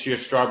to get to your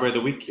strawberry of the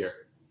week here.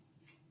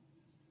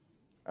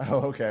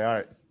 Oh, okay,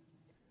 all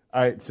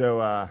right.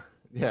 So I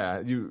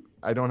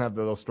don't have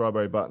the little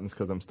strawberry buttons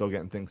because I'm still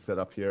getting things set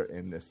up here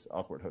in this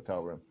awkward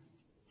hotel room.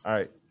 All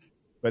right,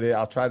 but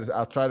I'll try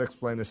to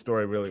explain this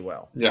story really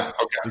well. Yeah,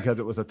 okay. Because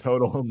it was a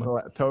total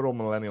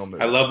millennial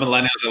move. I love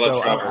millennials. I love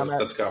strawberries.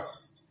 Let's go.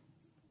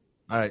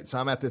 All right, so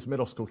I'm at this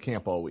middle school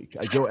camp all week.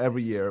 I go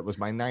every year. It was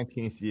my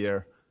 19th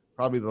year,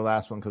 probably the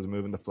last one because I'm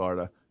moving to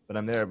Florida, but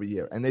I'm there every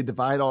year. And they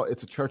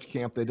it's a church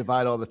camp. They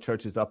divide all the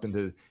churches up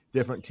into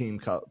different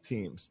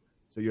teams.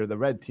 So you're the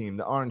red team,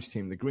 the orange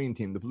team, the green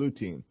team, the blue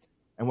team.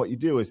 And what you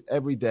do is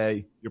every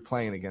day you're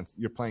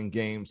playing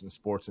games and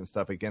sports and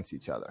stuff against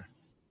each other.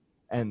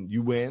 And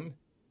you win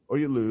or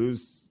you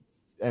lose.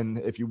 And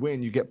if you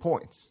win, you get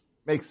points.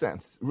 Makes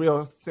sense.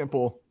 Real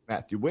simple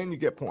math. You win, you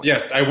get points.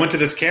 Yes, I went to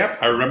this camp.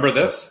 I remember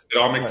this. It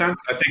all makes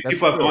sense. I think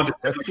people have gone to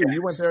That's true.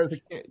 You went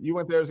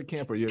there as a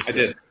camper. I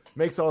did.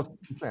 Makes all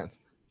sense.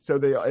 So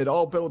it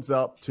all builds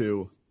up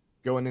to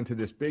going into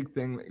this big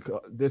thing,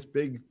 this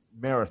big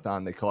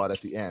marathon they call it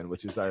at the end,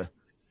 which is a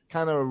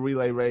kind of a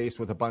relay race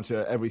with a bunch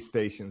of every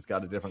station's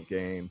got a different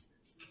game.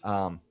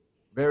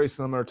 Very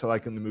similar to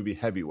like in the movie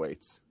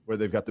Heavyweights, where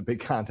they've got the big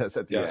contest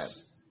at the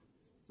end.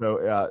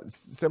 So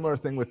similar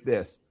thing with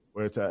this,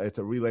 where it's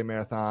a relay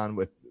marathon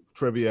with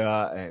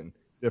trivia and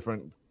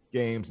different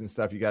games and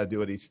stuff you got to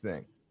do at each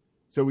thing.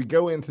 So we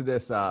go into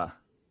this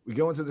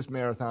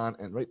marathon,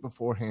 and right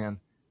beforehand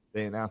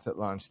they announce at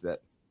lunch that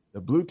the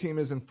blue team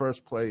is in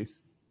first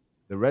place,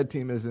 the red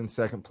team is in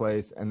second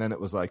place, and then it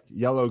was like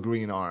yellow,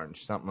 green,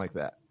 orange, something like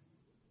that.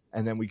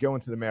 And then we go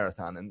into the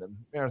marathon, and the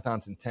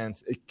marathon's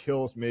intense. It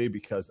kills me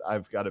because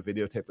I've got to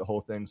videotape the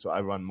whole thing, so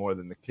I run more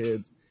than the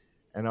kids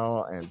and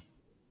all. And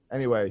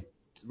anyway,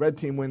 red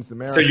team wins the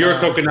marathon. So you're a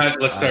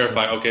coconut. Let's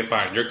clarify. Okay,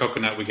 fine. You're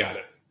coconut. We got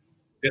it.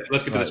 Yeah,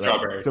 let's get to the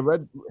strawberry. Right. So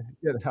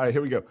all right,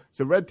 here we go.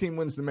 So red team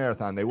wins the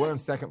marathon. They were in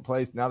second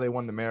place. Now they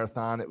won the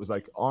marathon. It was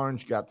like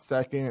orange got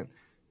second,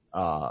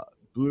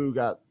 blue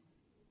got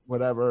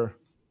whatever,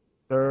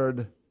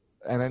 third.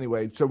 And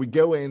anyway, so we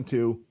go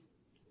into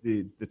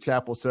the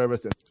chapel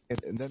service,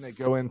 and then they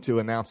go in to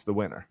announce the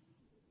winner.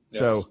 Yes.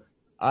 So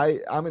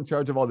I'm in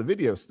charge of all the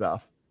video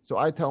stuff. So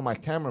I tell my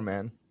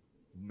cameraman,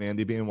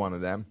 Mandy being one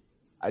of them,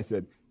 I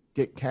said,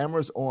 get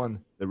cameras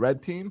on the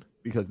red team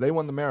because they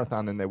won the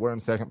marathon and they were in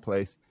second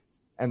place,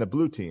 and the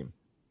blue team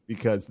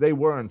because they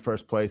were in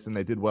first place and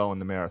they did well in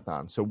the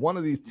marathon. So one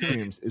of these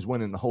teams is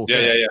winning the whole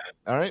thing. Yeah.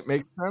 All right,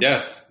 make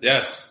sense?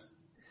 Yes.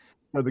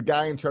 So the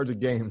guy in charge of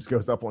games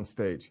goes up on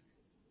stage.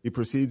 He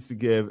proceeds to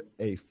give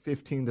a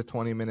 15 to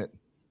 20-minute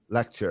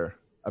lecture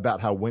about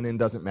how winning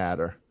doesn't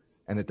matter,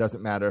 and it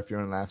doesn't matter if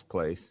you're in last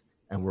place,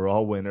 and we're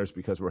all winners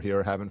because we're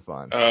here having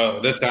fun. Oh,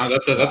 that's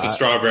a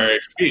strawberry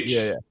speech.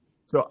 Yeah.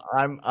 So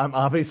I'm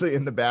obviously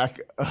in the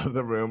back of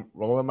the room,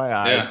 rolling my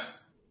eyes,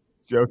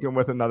 joking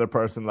with another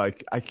person,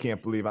 like, I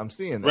can't believe I'm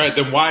seeing this. Right.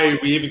 Then why are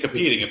we even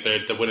competing if the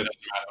winning doesn't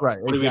matter?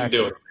 Right. What are we even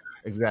doing?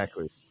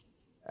 Exactly.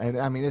 And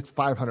I mean, it's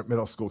 500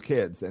 middle school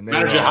kids, and they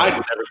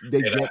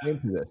get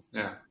into this.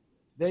 Yeah.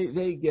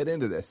 They get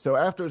into this. So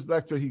after his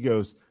lecture, he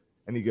goes,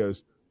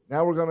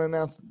 now we're going to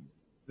announce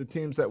the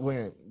teams that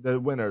win, the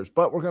winners,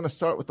 but we're going to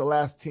start with the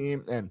last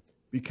team. And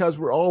because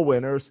we're all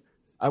winners,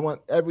 I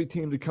want every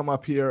team to come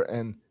up here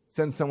and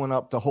send someone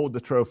up to hold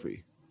the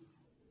trophy.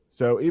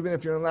 So even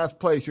if you're in last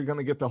place, you're going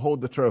to get to hold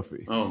the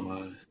trophy. Oh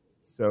my.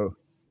 So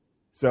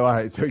all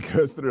right. So he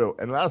goes through,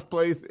 and last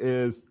place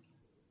is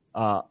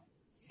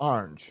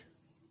orange.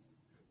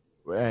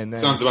 And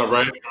then, sounds about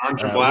right.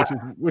 Orange and black,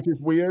 which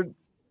is weird.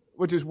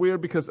 Which is weird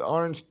because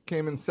Orange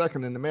came in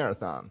second in the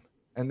marathon,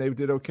 and they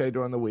did okay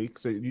during the week.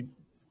 So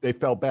they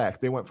fell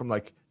back. They went from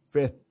like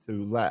fifth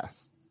to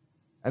last.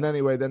 And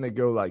anyway, then they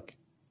go like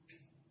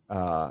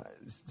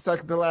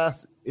second to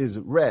last is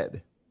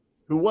Red,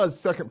 who was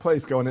second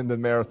place going into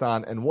the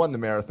marathon and won the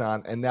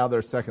marathon, and now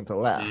they're second to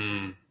last.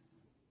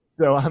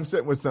 So I'm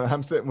sitting with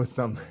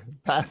some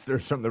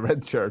pastors from the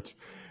Red Church,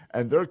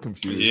 and they're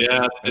confused.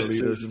 Yeah, the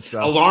leaders and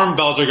stuff. Alarm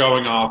bells are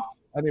going off.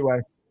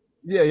 Anyway.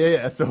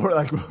 Yeah. So we're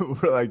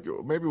like,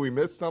 maybe we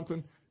missed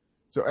something.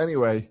 So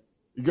anyway,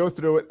 you go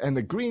through it, and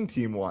the green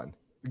team won.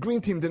 The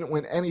green team didn't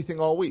win anything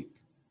all week,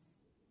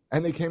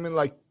 and they came in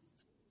like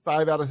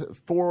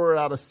 4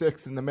 out of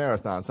 6 in the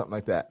marathon, something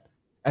like that,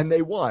 and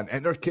they won.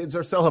 And their kids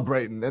are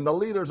celebrating, and the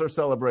leaders are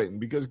celebrating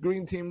because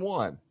green team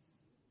won.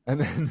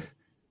 And then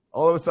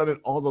all of a sudden,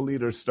 all the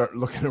leaders start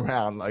looking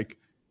around, like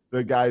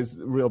the guys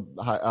real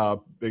high,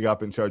 big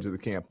up in charge of the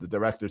camp, the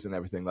directors and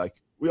everything.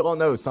 Like, we all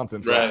know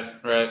something's wrong.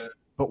 Right.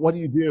 But what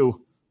do you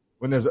do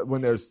when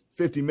there's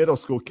 50 middle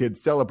school kids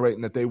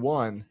celebrating that they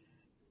won,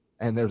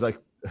 and there's like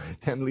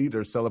 10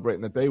 leaders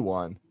celebrating that they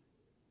won,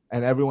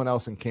 and everyone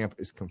else in camp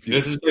is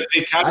confused? This is like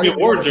the Academy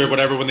Awards or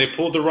whatever when they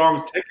pulled the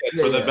wrong ticket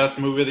for the best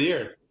movie of the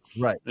year.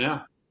 Right.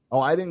 Yeah.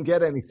 Oh, I didn't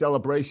get any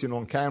celebration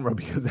on camera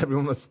because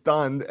everyone was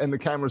stunned and the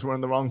cameras were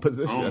in the wrong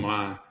position. Oh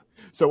my!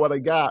 So what I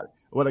got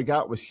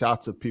was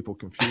shots of people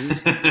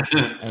confused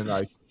and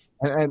like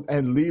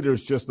and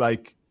leaders just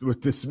like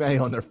with dismay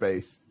on their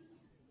face.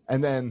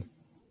 And then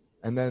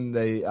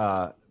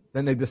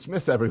they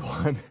dismiss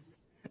everyone,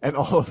 and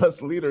all of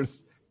us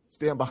leaders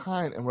stand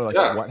behind, and we're like,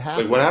 "What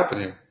happened? Like, what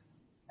happened here?"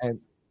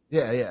 And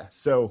yeah.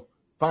 So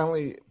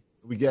finally,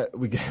 we get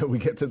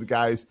to the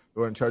guys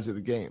who are in charge of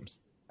the games,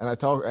 and I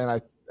talk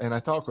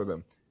with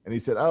them, and he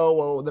said, "Oh,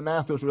 well, the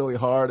math was really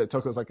hard. It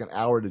took us like an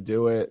hour to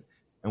do it,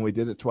 and we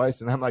did it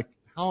twice." And I'm like,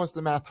 "How is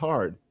the math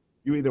hard?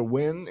 You either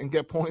win and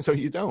get points, or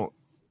you don't."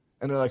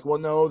 And they're like, "Well,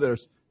 no,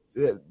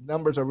 the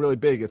numbers are really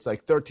big. It's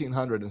like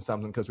 1,300 and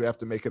something because we have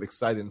to make it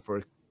exciting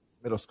for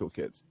middle school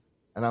kids."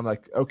 And I'm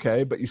like,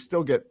 okay, but you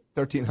still get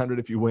 1,300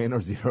 if you win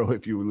or 0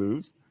 if you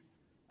lose.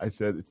 I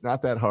said, it's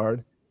not that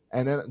hard.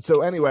 And then,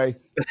 so anyway.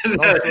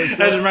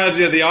 That reminds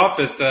me of The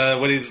Office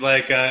when he's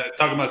like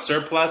talking about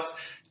surplus.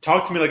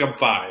 Talk to me like I'm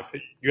 5.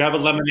 You have a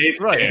lemonade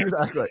stand. Right,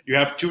 exactly. You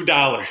have $2.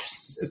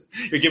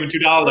 You're given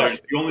 $2.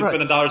 Right, you only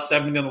spend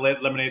 $1.70 on the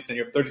lemonade stand.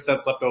 You have 30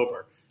 cents left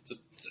over.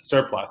 Just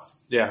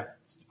surplus. Yeah.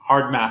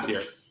 Hard math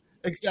here.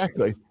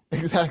 Exactly.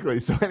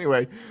 So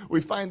anyway, we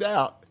find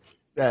out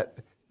that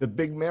the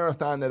big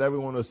marathon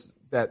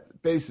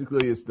that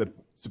basically is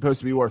supposed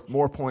to be worth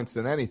more points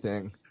than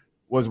anything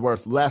was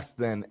worth less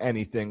than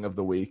anything of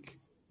the week,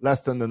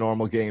 less than the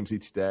normal games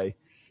each day,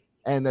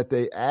 and that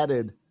they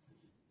added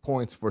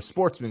points for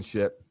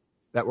sportsmanship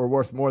that were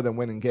worth more than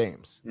winning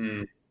games.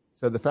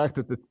 So the fact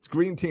that the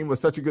green team was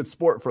such a good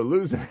sport for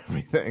losing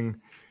everything,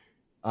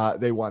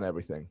 they won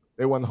everything.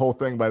 They won the whole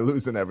thing by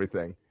losing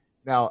everything.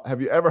 Now,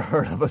 have you ever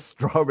heard of a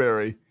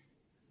strawberry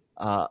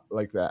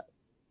like that?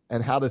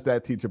 And how does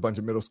that teach a bunch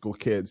of middle school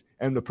kids?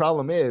 And the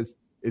problem is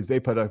they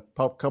put a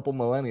couple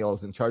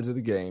millennials in charge of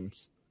the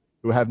games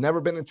who have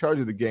never been in charge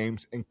of the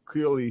games and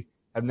clearly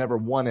have never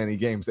won any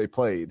games they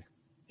played.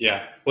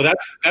 Yeah. Well,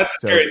 that's a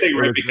scary thing,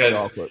 right?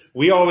 Because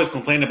we always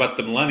complain about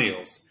the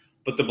millennials,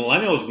 but the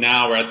millennials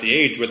now are at the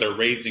age where they're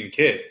raising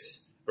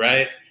kids,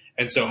 right?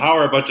 And so how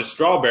are a bunch of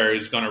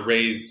strawberries going to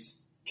raise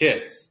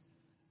kids?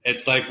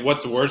 It's like,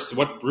 what's worse?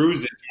 What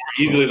bruises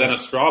more easily than a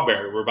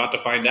strawberry? We're about to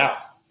find out.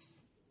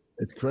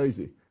 It's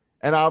crazy.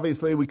 And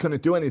obviously we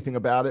couldn't do anything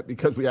about it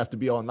because we have to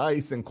be all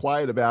nice and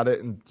quiet about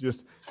it. And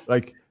just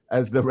like,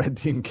 as the red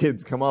team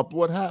kids come up,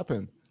 what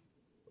happened?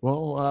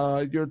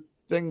 Well, your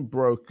thing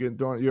broke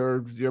during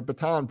your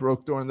baton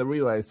broke during the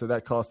relay. So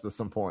that cost us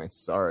some points.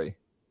 Sorry.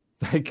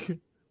 It's like,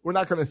 we're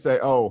not going to say,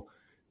 oh,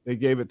 they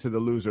gave it to the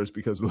losers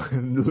because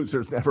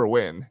losers never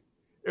win.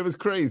 It was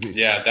crazy.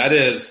 Yeah, that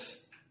is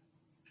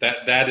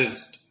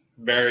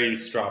very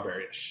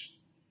strawberry-ish.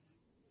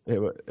 It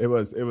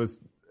was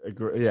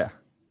yeah.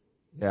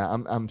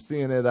 I'm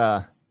seeing it.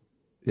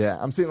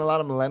 I'm seeing a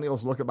lot of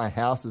millennials look at my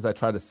house as I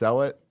try to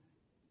sell it,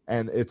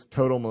 and it's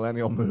total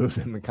millennial moves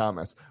in the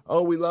comments.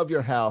 Oh, we love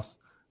your house,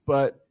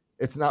 but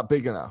it's not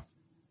big enough.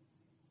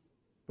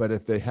 But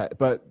if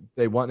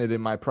they want it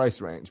in my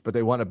price range, but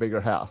they want a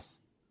bigger house,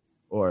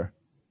 or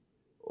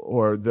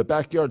the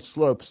backyard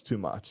slopes too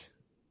much.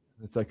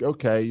 It's like,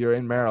 okay, you're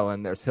in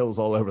Maryland. There's hills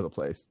all over the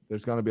place.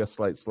 There's going to be a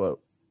slight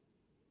slope.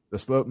 The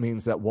slope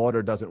means that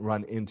water doesn't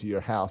run into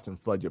your house and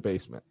flood your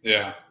basement.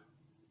 Yeah.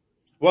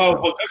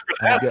 Well, good for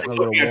that for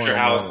looking at your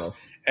house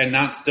and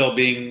not still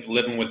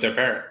living with their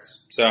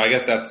parents. So I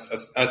guess that's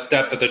a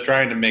step that they're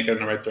trying to make in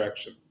the right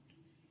direction.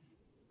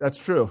 That's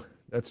true.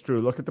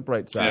 Look at the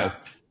bright side. Yeah.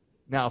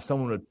 Now, if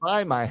someone would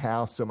buy my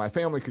house so my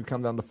family could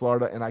come down to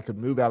Florida and I could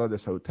move out of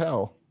this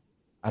hotel,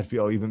 I'd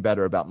feel even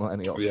better about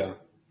millennials. Yeah.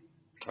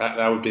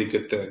 That would be a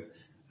good thing.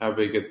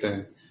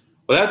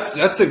 Well,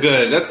 that's a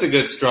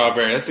good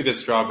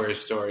strawberry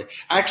story.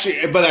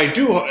 Actually, but I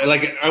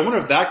wonder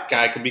if that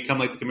guy could become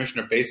like the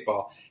commissioner of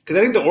baseball, because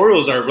I think the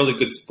Orioles are really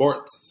good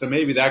sports. So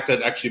maybe that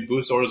could actually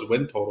boost the Orioles'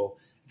 win total,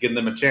 give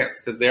them a chance,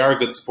 because they are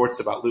good sports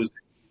about losing.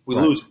 We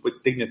lose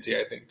with dignity,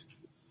 I think.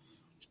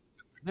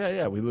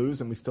 Yeah, we lose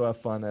and we still have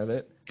fun at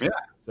it. Yeah.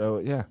 So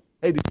yeah.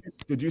 Hey,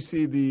 did you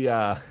see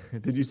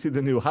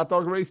the new hot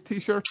dog race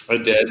T-shirt? I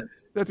did.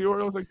 That the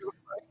Orioles are doing?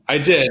 I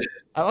did.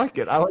 I like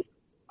it. I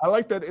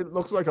like that it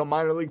looks like a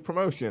minor league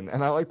promotion,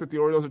 and I like that the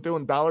Orioles are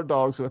doing dollar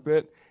dogs with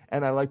it,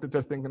 and I like that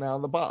they're thinking out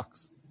of the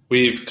box.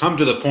 We've come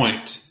to the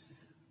point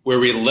where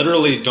we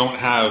literally don't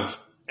have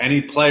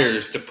any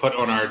players to put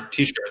on our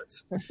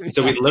T-shirts.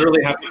 So we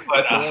literally have to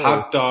put a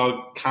hot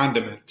dog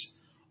condiment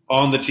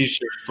on the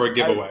T-shirt for a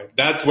giveaway.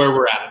 That's where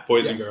we're at,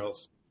 boys and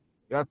girls.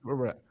 That's where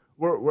we're at.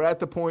 We're at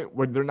the point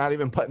where they're not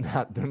even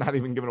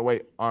giving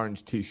away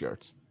orange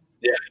T-shirts.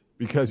 Yeah.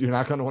 Because you're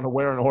not going to want to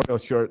wear an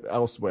Orioles shirt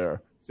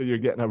elsewhere. So you're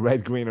getting a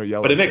red, green, or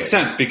yellow. But it makes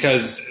sense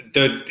because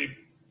the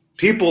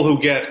people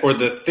who get, or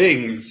the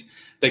things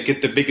that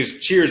get the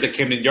biggest cheers at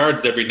Camden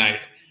Yards every night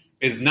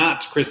is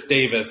not Chris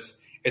Davis.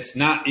 It's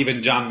not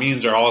even John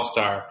Means or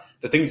All-Star.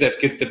 The things that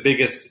gets the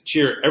biggest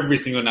cheer every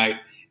single night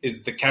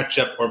is the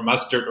ketchup or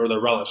mustard or the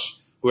relish,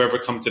 whoever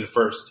comes in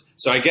first.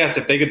 So I guess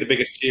if they get the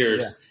biggest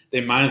cheers, they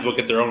might as well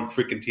get their own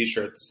freaking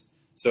T-shirts.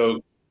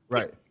 So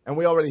right. And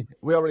we already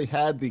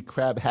had the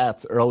crab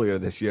hats earlier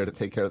this year to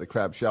take care of the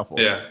crab shuffle.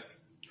 Yeah.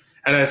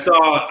 And I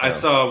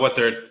saw what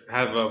they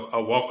have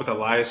a Walk with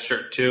Elias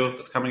shirt too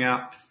that's coming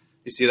out.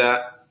 You see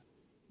that?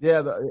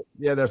 Yeah,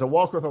 there's a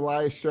Walk with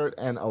Elias shirt,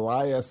 and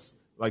Elias,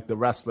 like the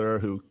wrestler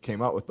who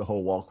came up with the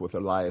whole Walk with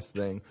Elias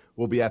thing,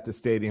 will be at the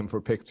stadium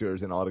for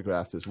pictures and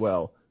autographs as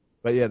well.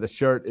 But yeah, the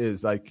shirt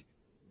is like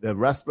the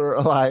wrestler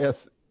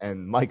Elias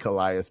and Mike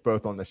Elias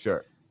both on the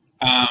shirt.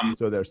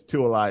 So there's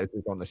two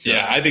Eliases on the shirt.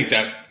 Yeah, I think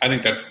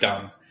that's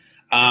dumb.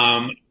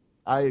 I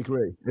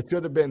agree. It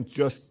should have been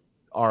just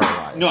our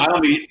Elias. No, I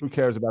don't. Who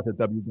cares about the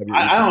WWE?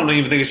 I don't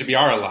even think it should be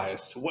our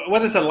Elias.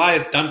 What has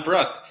Elias done for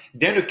us?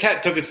 Dan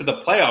Duquette took us to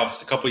the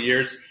playoffs a couple of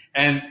years,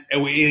 and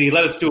he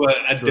let us do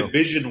a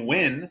division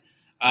win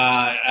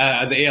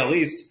the AL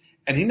East,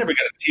 and he never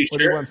got a T-shirt.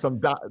 What, you want some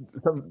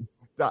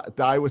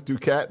die with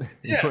Duquette?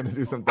 Yeah. You want to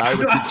do some die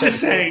with I'm Duquette? just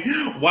saying,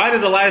 why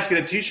does Elias get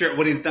a T-shirt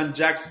when he's done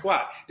jack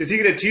squat? Does he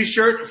get a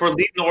T-shirt for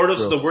leading the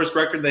Orioles to the worst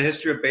record in the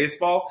history of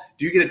baseball?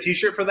 Do you get a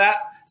T-shirt for that?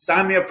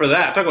 Sign me up for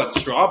that. Talk about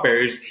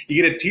strawberries.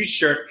 You get a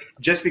T-shirt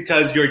just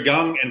because you're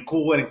young and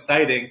cool and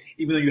exciting,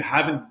 even though you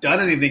haven't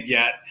done anything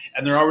yet,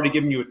 and they're already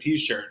giving you a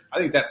T-shirt. I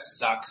think that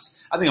sucks.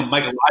 I think a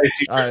Mike Elias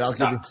T-shirt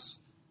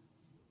sucks.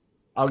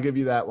 I'll give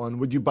you that one.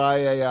 Would you buy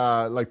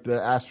a like the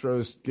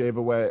Astros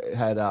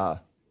had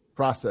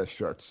process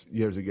shirts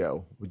years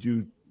ago? Would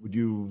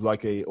you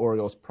like a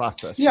Orioles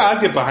process? Yeah, shirt?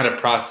 I'd get behind a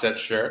process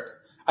shirt.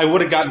 I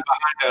would have gotten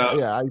behind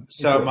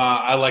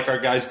I like our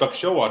guys' Buck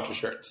Showalter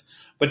shirts.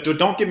 But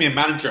don't give me a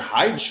Manager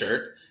Hyde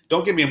shirt.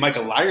 Don't give me a Mike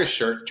Elias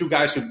shirt. Two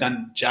guys who've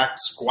done jack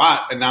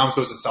squat, and now I'm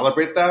supposed to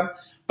celebrate them.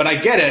 But I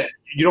get it.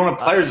 You don't have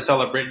players to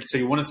celebrate, so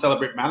you want to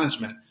celebrate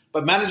management.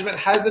 But management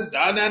hasn't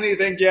done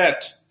anything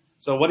yet.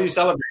 So what do you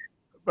celebrate?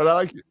 But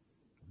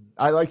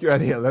I like your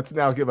idea. Let's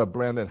now give a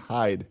Brandon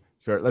Hyde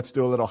shirt. Let's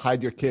do a little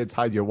hide your kids,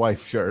 hide your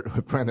wife shirt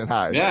with Brandon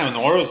Hyde. Yeah, when the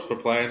Orioles were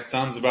playing, it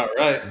sounds about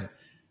right.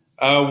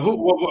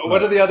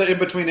 What are the other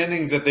in-between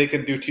innings that they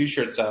can do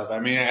T-shirts of? I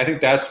mean, I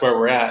think that's where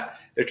we're at.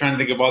 They're trying to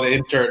think of all the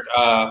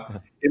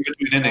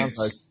in-between innings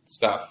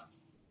stuff.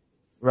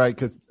 Right,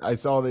 because I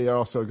saw they are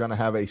also going to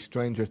have a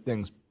Stranger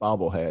Things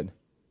bobblehead.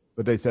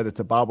 But they said it's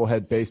a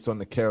bobblehead based on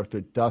the character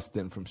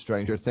Dustin from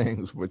Stranger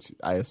Things, which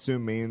I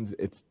assume means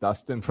it's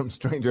Dustin from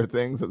Stranger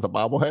Things as a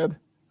bobblehead.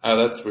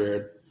 Oh, that's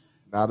weird.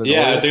 They're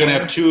going to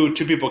have two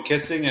people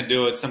kissing and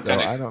do some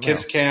kind of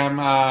kiss cam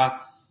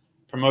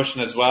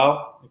promotion as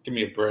well. Give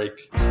me a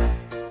break.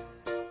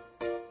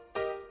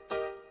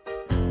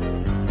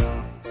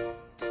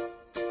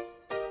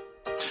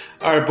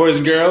 All right, boys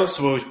and girls.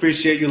 Well, we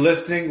appreciate you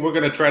listening. We're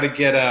going to try to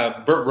get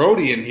Burt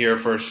Rohde in here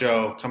for a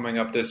show coming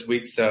up this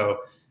week, so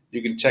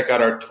you can check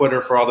out our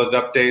Twitter for all those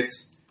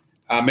updates.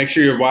 Make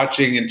sure you're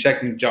watching and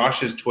checking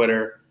Josh's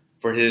Twitter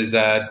for his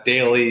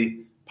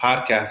daily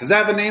podcast. Does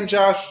that have a name,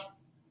 Josh?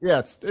 Yeah,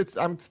 it's.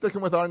 I'm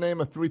sticking with our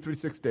name of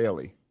 336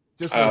 Daily.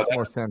 Just makes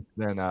more sense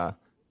than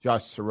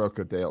Josh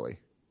Soroka Daily.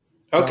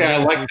 Okay,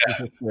 I like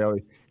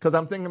that. Because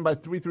I'm thinking by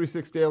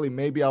 336 Daily,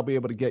 maybe I'll be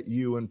able to get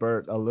you and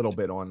Bert a little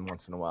bit on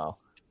once in a while.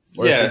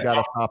 Or if we got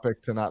a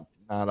topic to not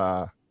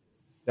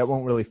that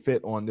won't really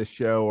fit on this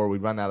show, or we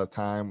run out of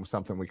time,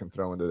 something we can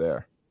throw into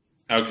there.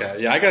 Okay,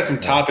 yeah, I got some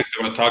topics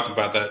I want to talk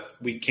about that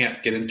we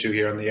can't get into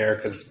here on the air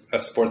because a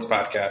sports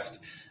podcast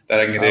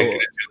that I can get into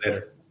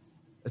later.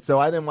 So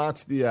I didn't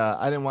watch the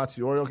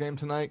Oriole game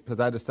tonight because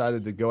I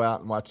decided to go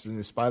out and watch the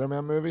new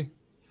Spider-Man movie.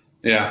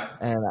 Yeah,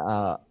 and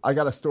I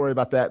got a story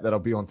about that'll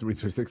be on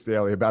 336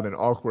 Daily about an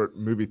awkward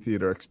movie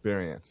theater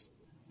experience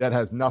that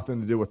has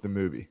nothing to do with the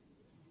movie.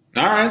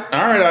 All right.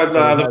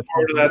 I look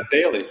forward to that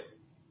daily.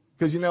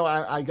 Because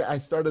I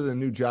started a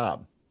new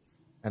job,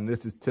 and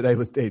today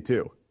was day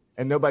 2,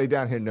 and nobody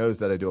down here knows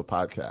that I do a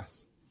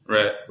podcast.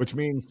 Right. Which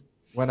means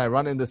when I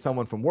run into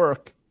someone from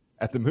work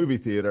at the movie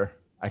theater,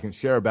 I can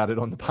share about it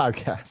on the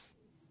podcast.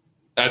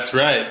 That's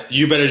right.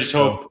 You better just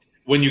hope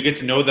when you get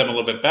to know them a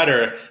little bit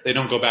better, they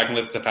don't go back and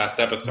listen to past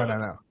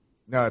episodes.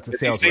 No, it's a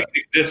sales rep.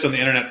 It exists on the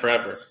internet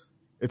forever.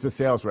 It's a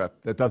sales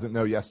rep that doesn't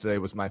know yesterday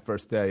was my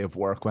first day of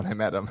work when I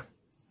met him.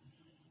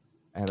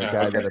 And a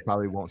guy that I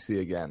probably won't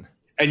see again.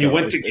 And you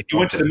went to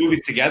the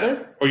movies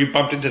together, or you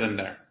bumped into them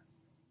there?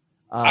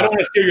 I don't want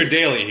to steal your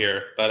daily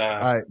here, but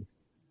all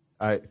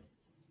right.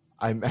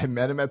 I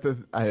met him at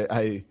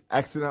I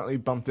accidentally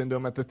bumped into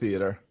him at the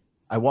theater.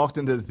 I walked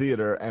into the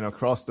theater, and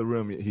across the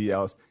room he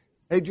yells,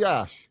 "Hey,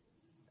 Josh!"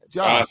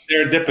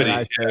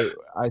 Serendipity.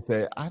 I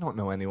say, I don't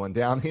know anyone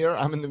down here.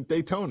 I'm in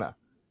Daytona.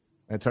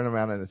 And I turn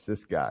around, and it's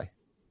this guy.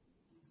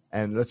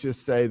 And let's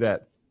just say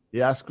that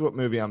he asks what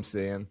movie I'm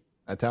seeing.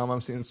 I tell him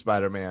I'm seeing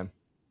Spider-Man.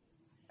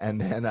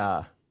 And then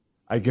I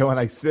go and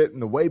I sit in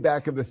the way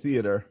back of the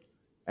theater.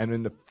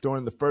 And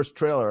during the first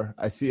trailer,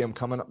 I see him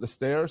coming up the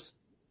stairs.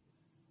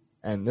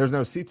 And there's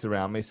no seats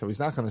around me, so he's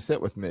not going to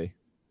sit with me.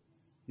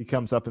 He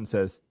comes up and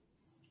says,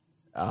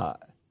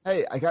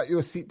 hey, I got you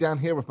a seat down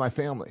here with my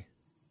family.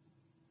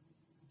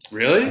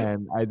 Really?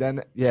 And I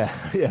then,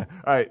 yeah.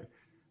 All right.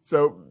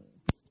 So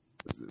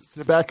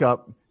to back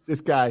up,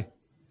 this guy,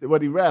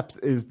 what he reps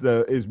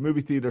is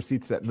movie theater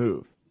seats that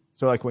move.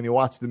 So like when you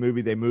watch the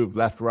movie, they move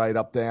left, right,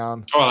 up,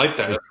 down. Oh, I like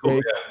that. That's cool.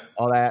 Yeah.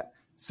 All that.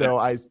 So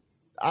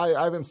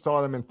I've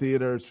installed them in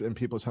theaters in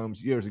people's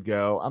homes years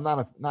ago. I'm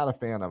not a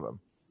fan of them.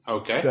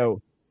 Okay.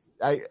 So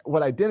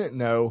what I didn't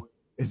know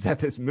is that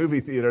this movie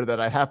theater that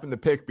I happened to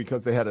pick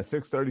because they had a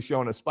 6:30 show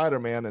on a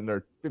Spider-Man and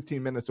they're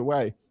 15 minutes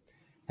away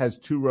has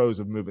 2 rows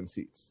of moving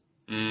seats.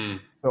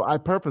 So I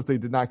purposely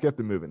did not get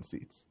the moving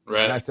seats.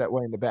 Right. And I sat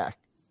way in the back.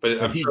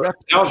 But I'm sure the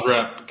sales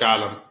rep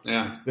got them.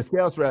 Yeah. The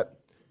sales rep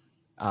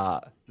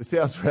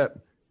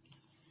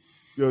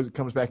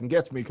comes back and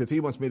gets me because he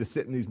wants me to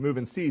sit in these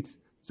moving seats.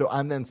 So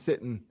I'm then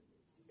sitting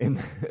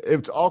in.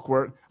 It's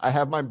awkward. I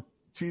have my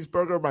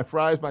cheeseburger, my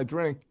fries, my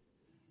drink,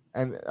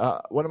 and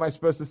what am I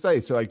supposed to say?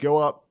 So I go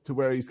up to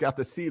where he's got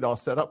the seat all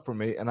set up for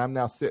me, and I'm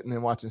now sitting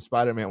and watching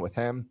Spider-Man with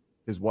him,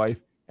 his wife,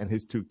 and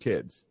his 2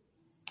 kids.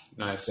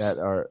 Nice. That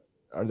are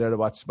there to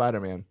watch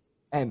Spider-Man.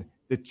 And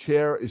the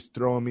chair is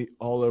throwing me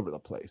all over the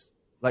place.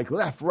 Like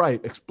left, right,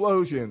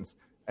 explosions,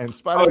 and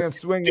Spider-Man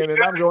swinging,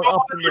 and I'm going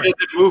up and down. Or does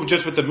it move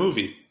just with the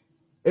movie?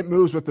 It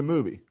moves with the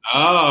movie.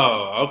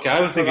 Oh, okay.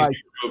 I was thinking you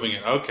were moving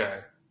it. Okay.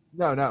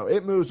 No,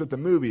 it moves with the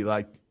movie.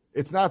 Like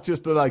it's not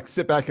just to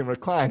sit back and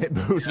recline. It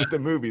moves with the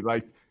movie.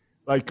 Like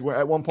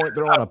at one point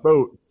they're on a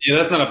boat. Yeah,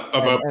 that's not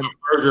a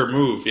burger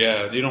move.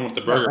 Yeah, you don't want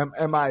the burger.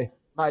 And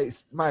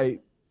my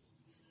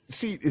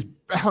seat is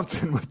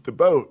bouncing with the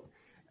boat,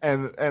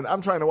 and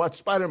I'm trying to watch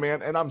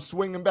Spider-Man, and I'm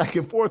swinging back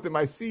and forth in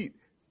my seat.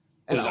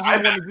 And all I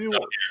wanted to do,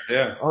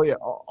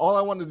 all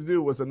I wanted to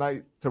do was a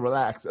night to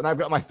relax. And I've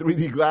got my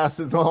 3D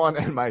glasses on,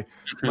 and my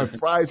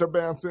fries are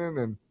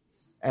bouncing,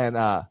 and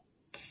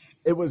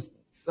it was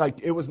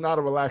not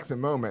a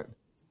relaxing moment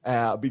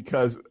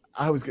because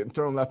I was getting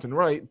thrown left and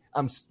right.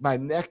 My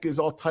neck is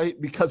all tight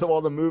because of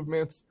all the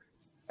movements,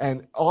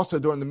 and also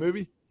during the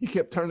movie, he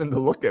kept turning to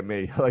look at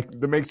me,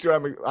 to make sure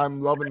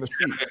I'm loving the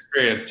seats.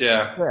 Experience,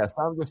 yeah. Yes,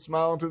 I'm just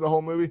smiling through the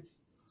whole movie.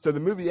 So the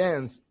movie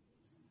ends,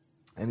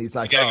 and he's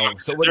like, "Oh,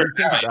 so what do you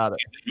think about it?"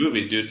 The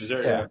movie, dude,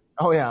 dessert. Yeah.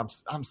 Oh yeah,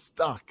 I'm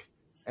stuck,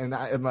 and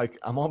I'm like,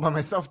 I'm all by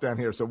myself down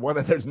here. So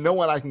there's no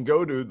one I can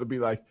go to be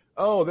like,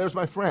 "Oh, there's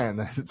my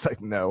friend." It's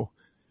like, no.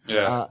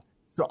 Yeah.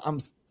 So I'm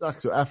stuck.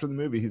 So after the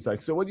movie, he's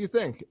like, "So what do you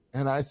think?"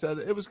 And I said,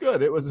 "It was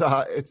good. It was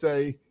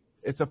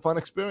it's a fun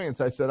experience."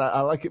 I said,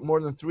 I like it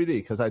more than 3D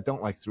because I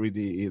don't like 3D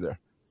either.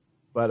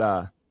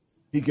 But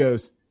he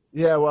goes,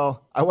 "Yeah,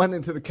 well, I went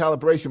into the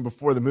calibration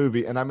before the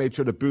movie, and I made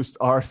sure to boost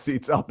our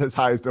seats up as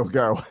high as they'll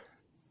go."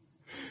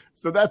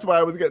 So that's why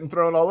I was getting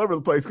thrown all over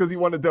the place because he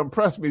wanted to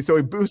impress me. So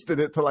he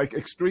boosted it to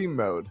extreme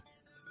mode.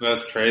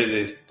 That's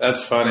crazy.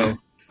 That's funny.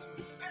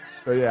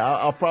 So yeah,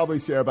 I'll probably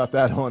share about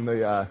that on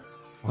the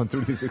on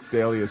 336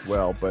 Daily as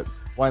well. But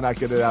why not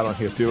get it out on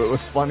here too? It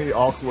was funny,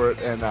 awkward,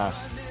 and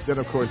then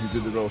of course he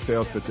did the little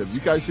sales pitch of, you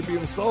guys should be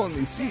installing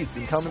these seats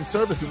and come and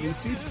servicing these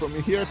seats for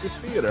me here at this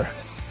theater.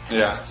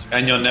 Yeah,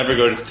 and you'll never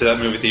go to that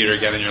movie theater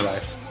again in your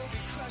life.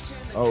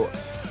 Oh,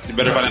 you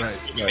better find a right.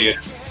 movie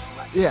theater.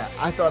 Yeah,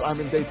 I thought I'm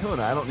in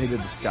Daytona. I don't need a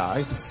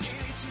disguise.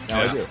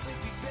 Now I do.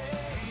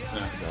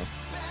 Yeah. So.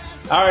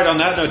 All right, on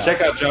that note,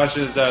 check out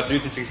Josh's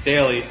 336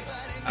 Daily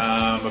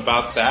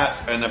about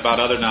that and about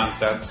other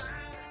nonsense.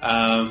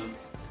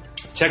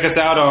 Check us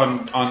out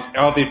on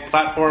all the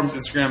platforms,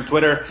 Instagram,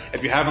 Twitter.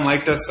 If you haven't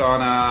liked us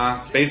on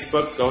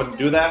Facebook, go ahead and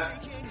do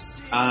that.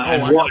 I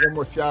got one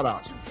more shout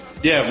out.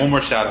 Yeah, one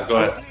more shout out. Go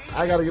ahead.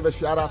 I got to give a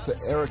shout out to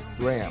Eric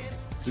Graham,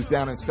 who's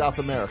down in South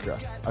America.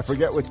 I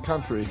forget which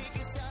country,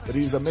 but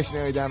he's a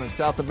missionary down in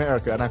South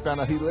America, and I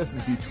found out he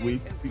listens each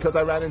week because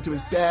I ran into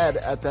his dad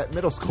at that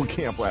middle school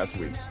camp last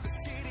week.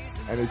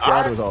 And his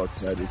dad was all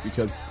excited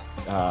because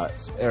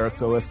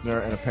Eric's a listener,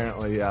 and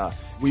apparently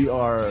we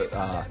are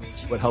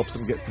what helps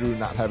him get through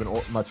not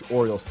having much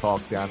Orioles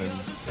talk down in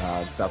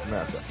South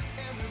America.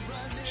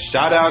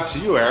 Shout out to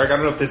you, Eric. I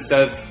don't know if this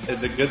says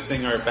is a good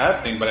thing or a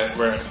bad thing, but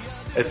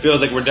it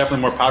feels like we're definitely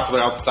more popular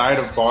outside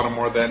of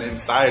Baltimore than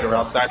inside, or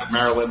outside of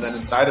Maryland than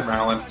inside of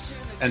Maryland.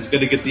 And it's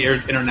good to get the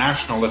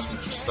international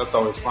listeners. That's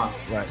always fun.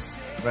 Right.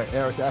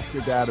 Eric, ask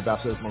your dad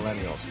about those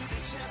millennials.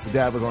 Your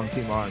dad was on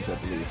Team Orange, I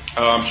believe.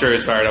 Oh, I'm sure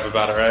he's fired up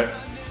about it, right?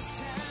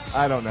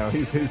 I don't know.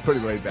 He's a pretty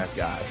laid back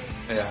guy.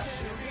 Yeah.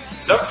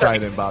 Sorry,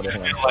 didn't bother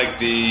him. I feel like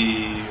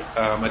the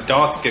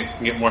adults can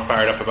get more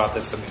fired up about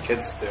this than the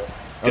kids do.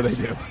 Oh, they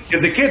do.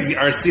 Because the kids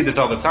see this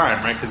all the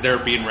time, right? Because they're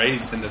being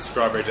raised in the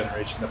strawberry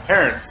generation. The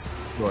parents,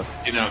 sure,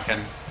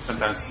 can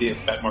sometimes see it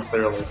a bit more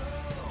clearly.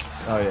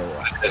 Oh,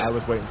 yeah. I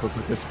was waiting for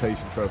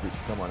participation trophies to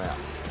come on out.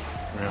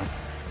 Yeah.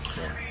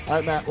 All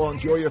right, Matt. Well,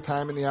 enjoy your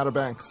time in the Outer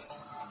Banks.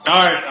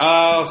 All right.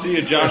 I'll see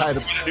you, Josh. Say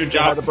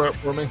hi to Bert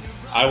for me.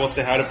 I will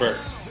say hi to Bert.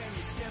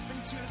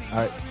 All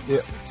right.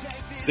 Yeah.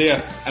 See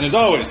ya. And as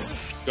always,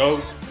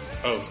 go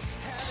O's.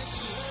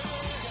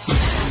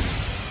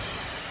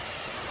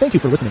 Thank you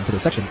for listening to the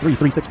Section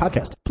 336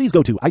 podcast. Please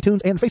go to iTunes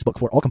and Facebook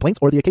for all complaints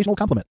or the occasional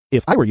compliment.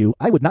 If I were you,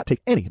 I would not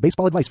take any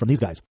baseball advice from these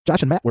guys.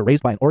 Josh and Matt were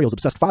raised by an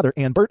Orioles-obsessed father,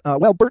 and Bert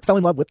fell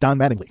in love with Don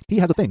Mattingly. He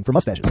has a thing for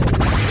mustaches.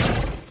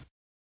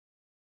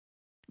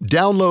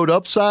 Download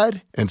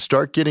Upside and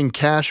start getting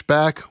cash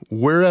back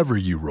wherever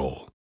you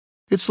roll.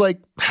 It's like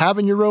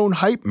having your own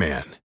hype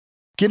man.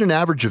 Get an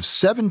average of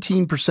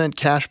 17%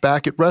 cash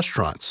back at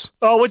restaurants.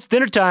 Oh, it's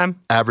dinner time.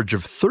 Average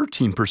of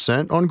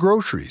 13% on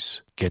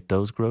groceries. Get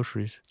those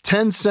groceries.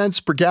 10 cents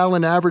per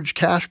gallon average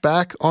cash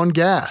back on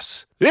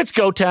gas. It's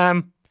go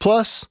time.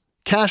 Plus,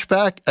 cash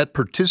back at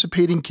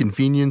participating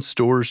convenience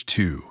stores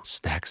too.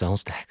 Stacks on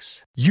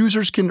stacks.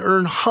 Users can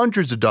earn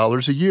hundreds of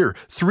dollars a year,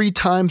 3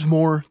 times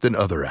more than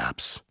other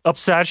apps.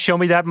 Upside, show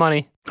me that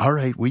money. All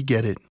right, we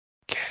get it.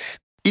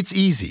 It's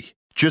easy.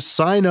 Just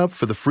sign up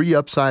for the free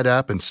Upside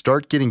app and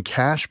start getting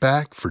cash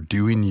back for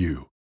doing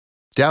you.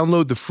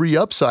 Download the free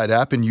Upside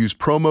app and use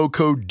promo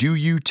code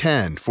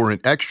DOYOU10 for an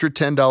extra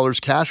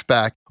 $10 cash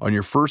back on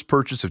your first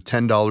purchase of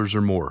 $10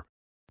 or more.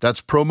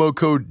 That's promo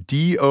code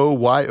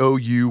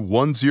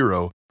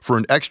DOYOU10 for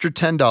an extra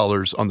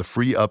 $10 on the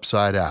free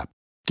Upside app.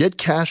 Get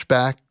cash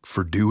back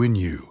for doing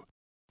you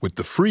with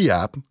the free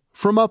app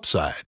from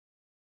Upside.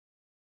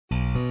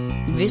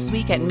 This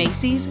week at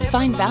Macy's,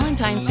 find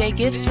Valentine's Day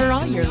gifts for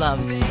all your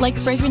loves, like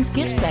fragrance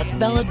gift sets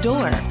they'll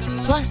adore.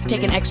 Plus,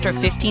 take an extra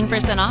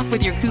 15% off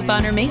with your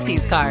coupon or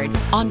Macy's card,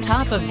 on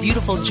top of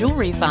beautiful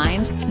jewelry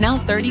finds, now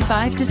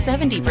 35 to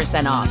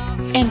 70% off,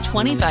 and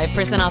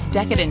 25% off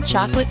decadent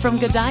chocolate from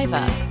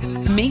Godiva.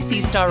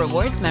 Macy's Star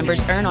Rewards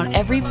members earn on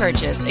every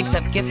purchase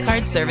except gift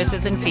card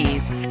services and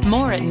fees.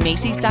 More at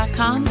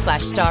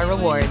Macys.com/Star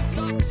Rewards.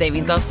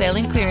 Savings off sale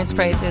and clearance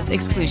prices.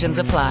 Exclusions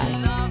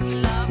apply.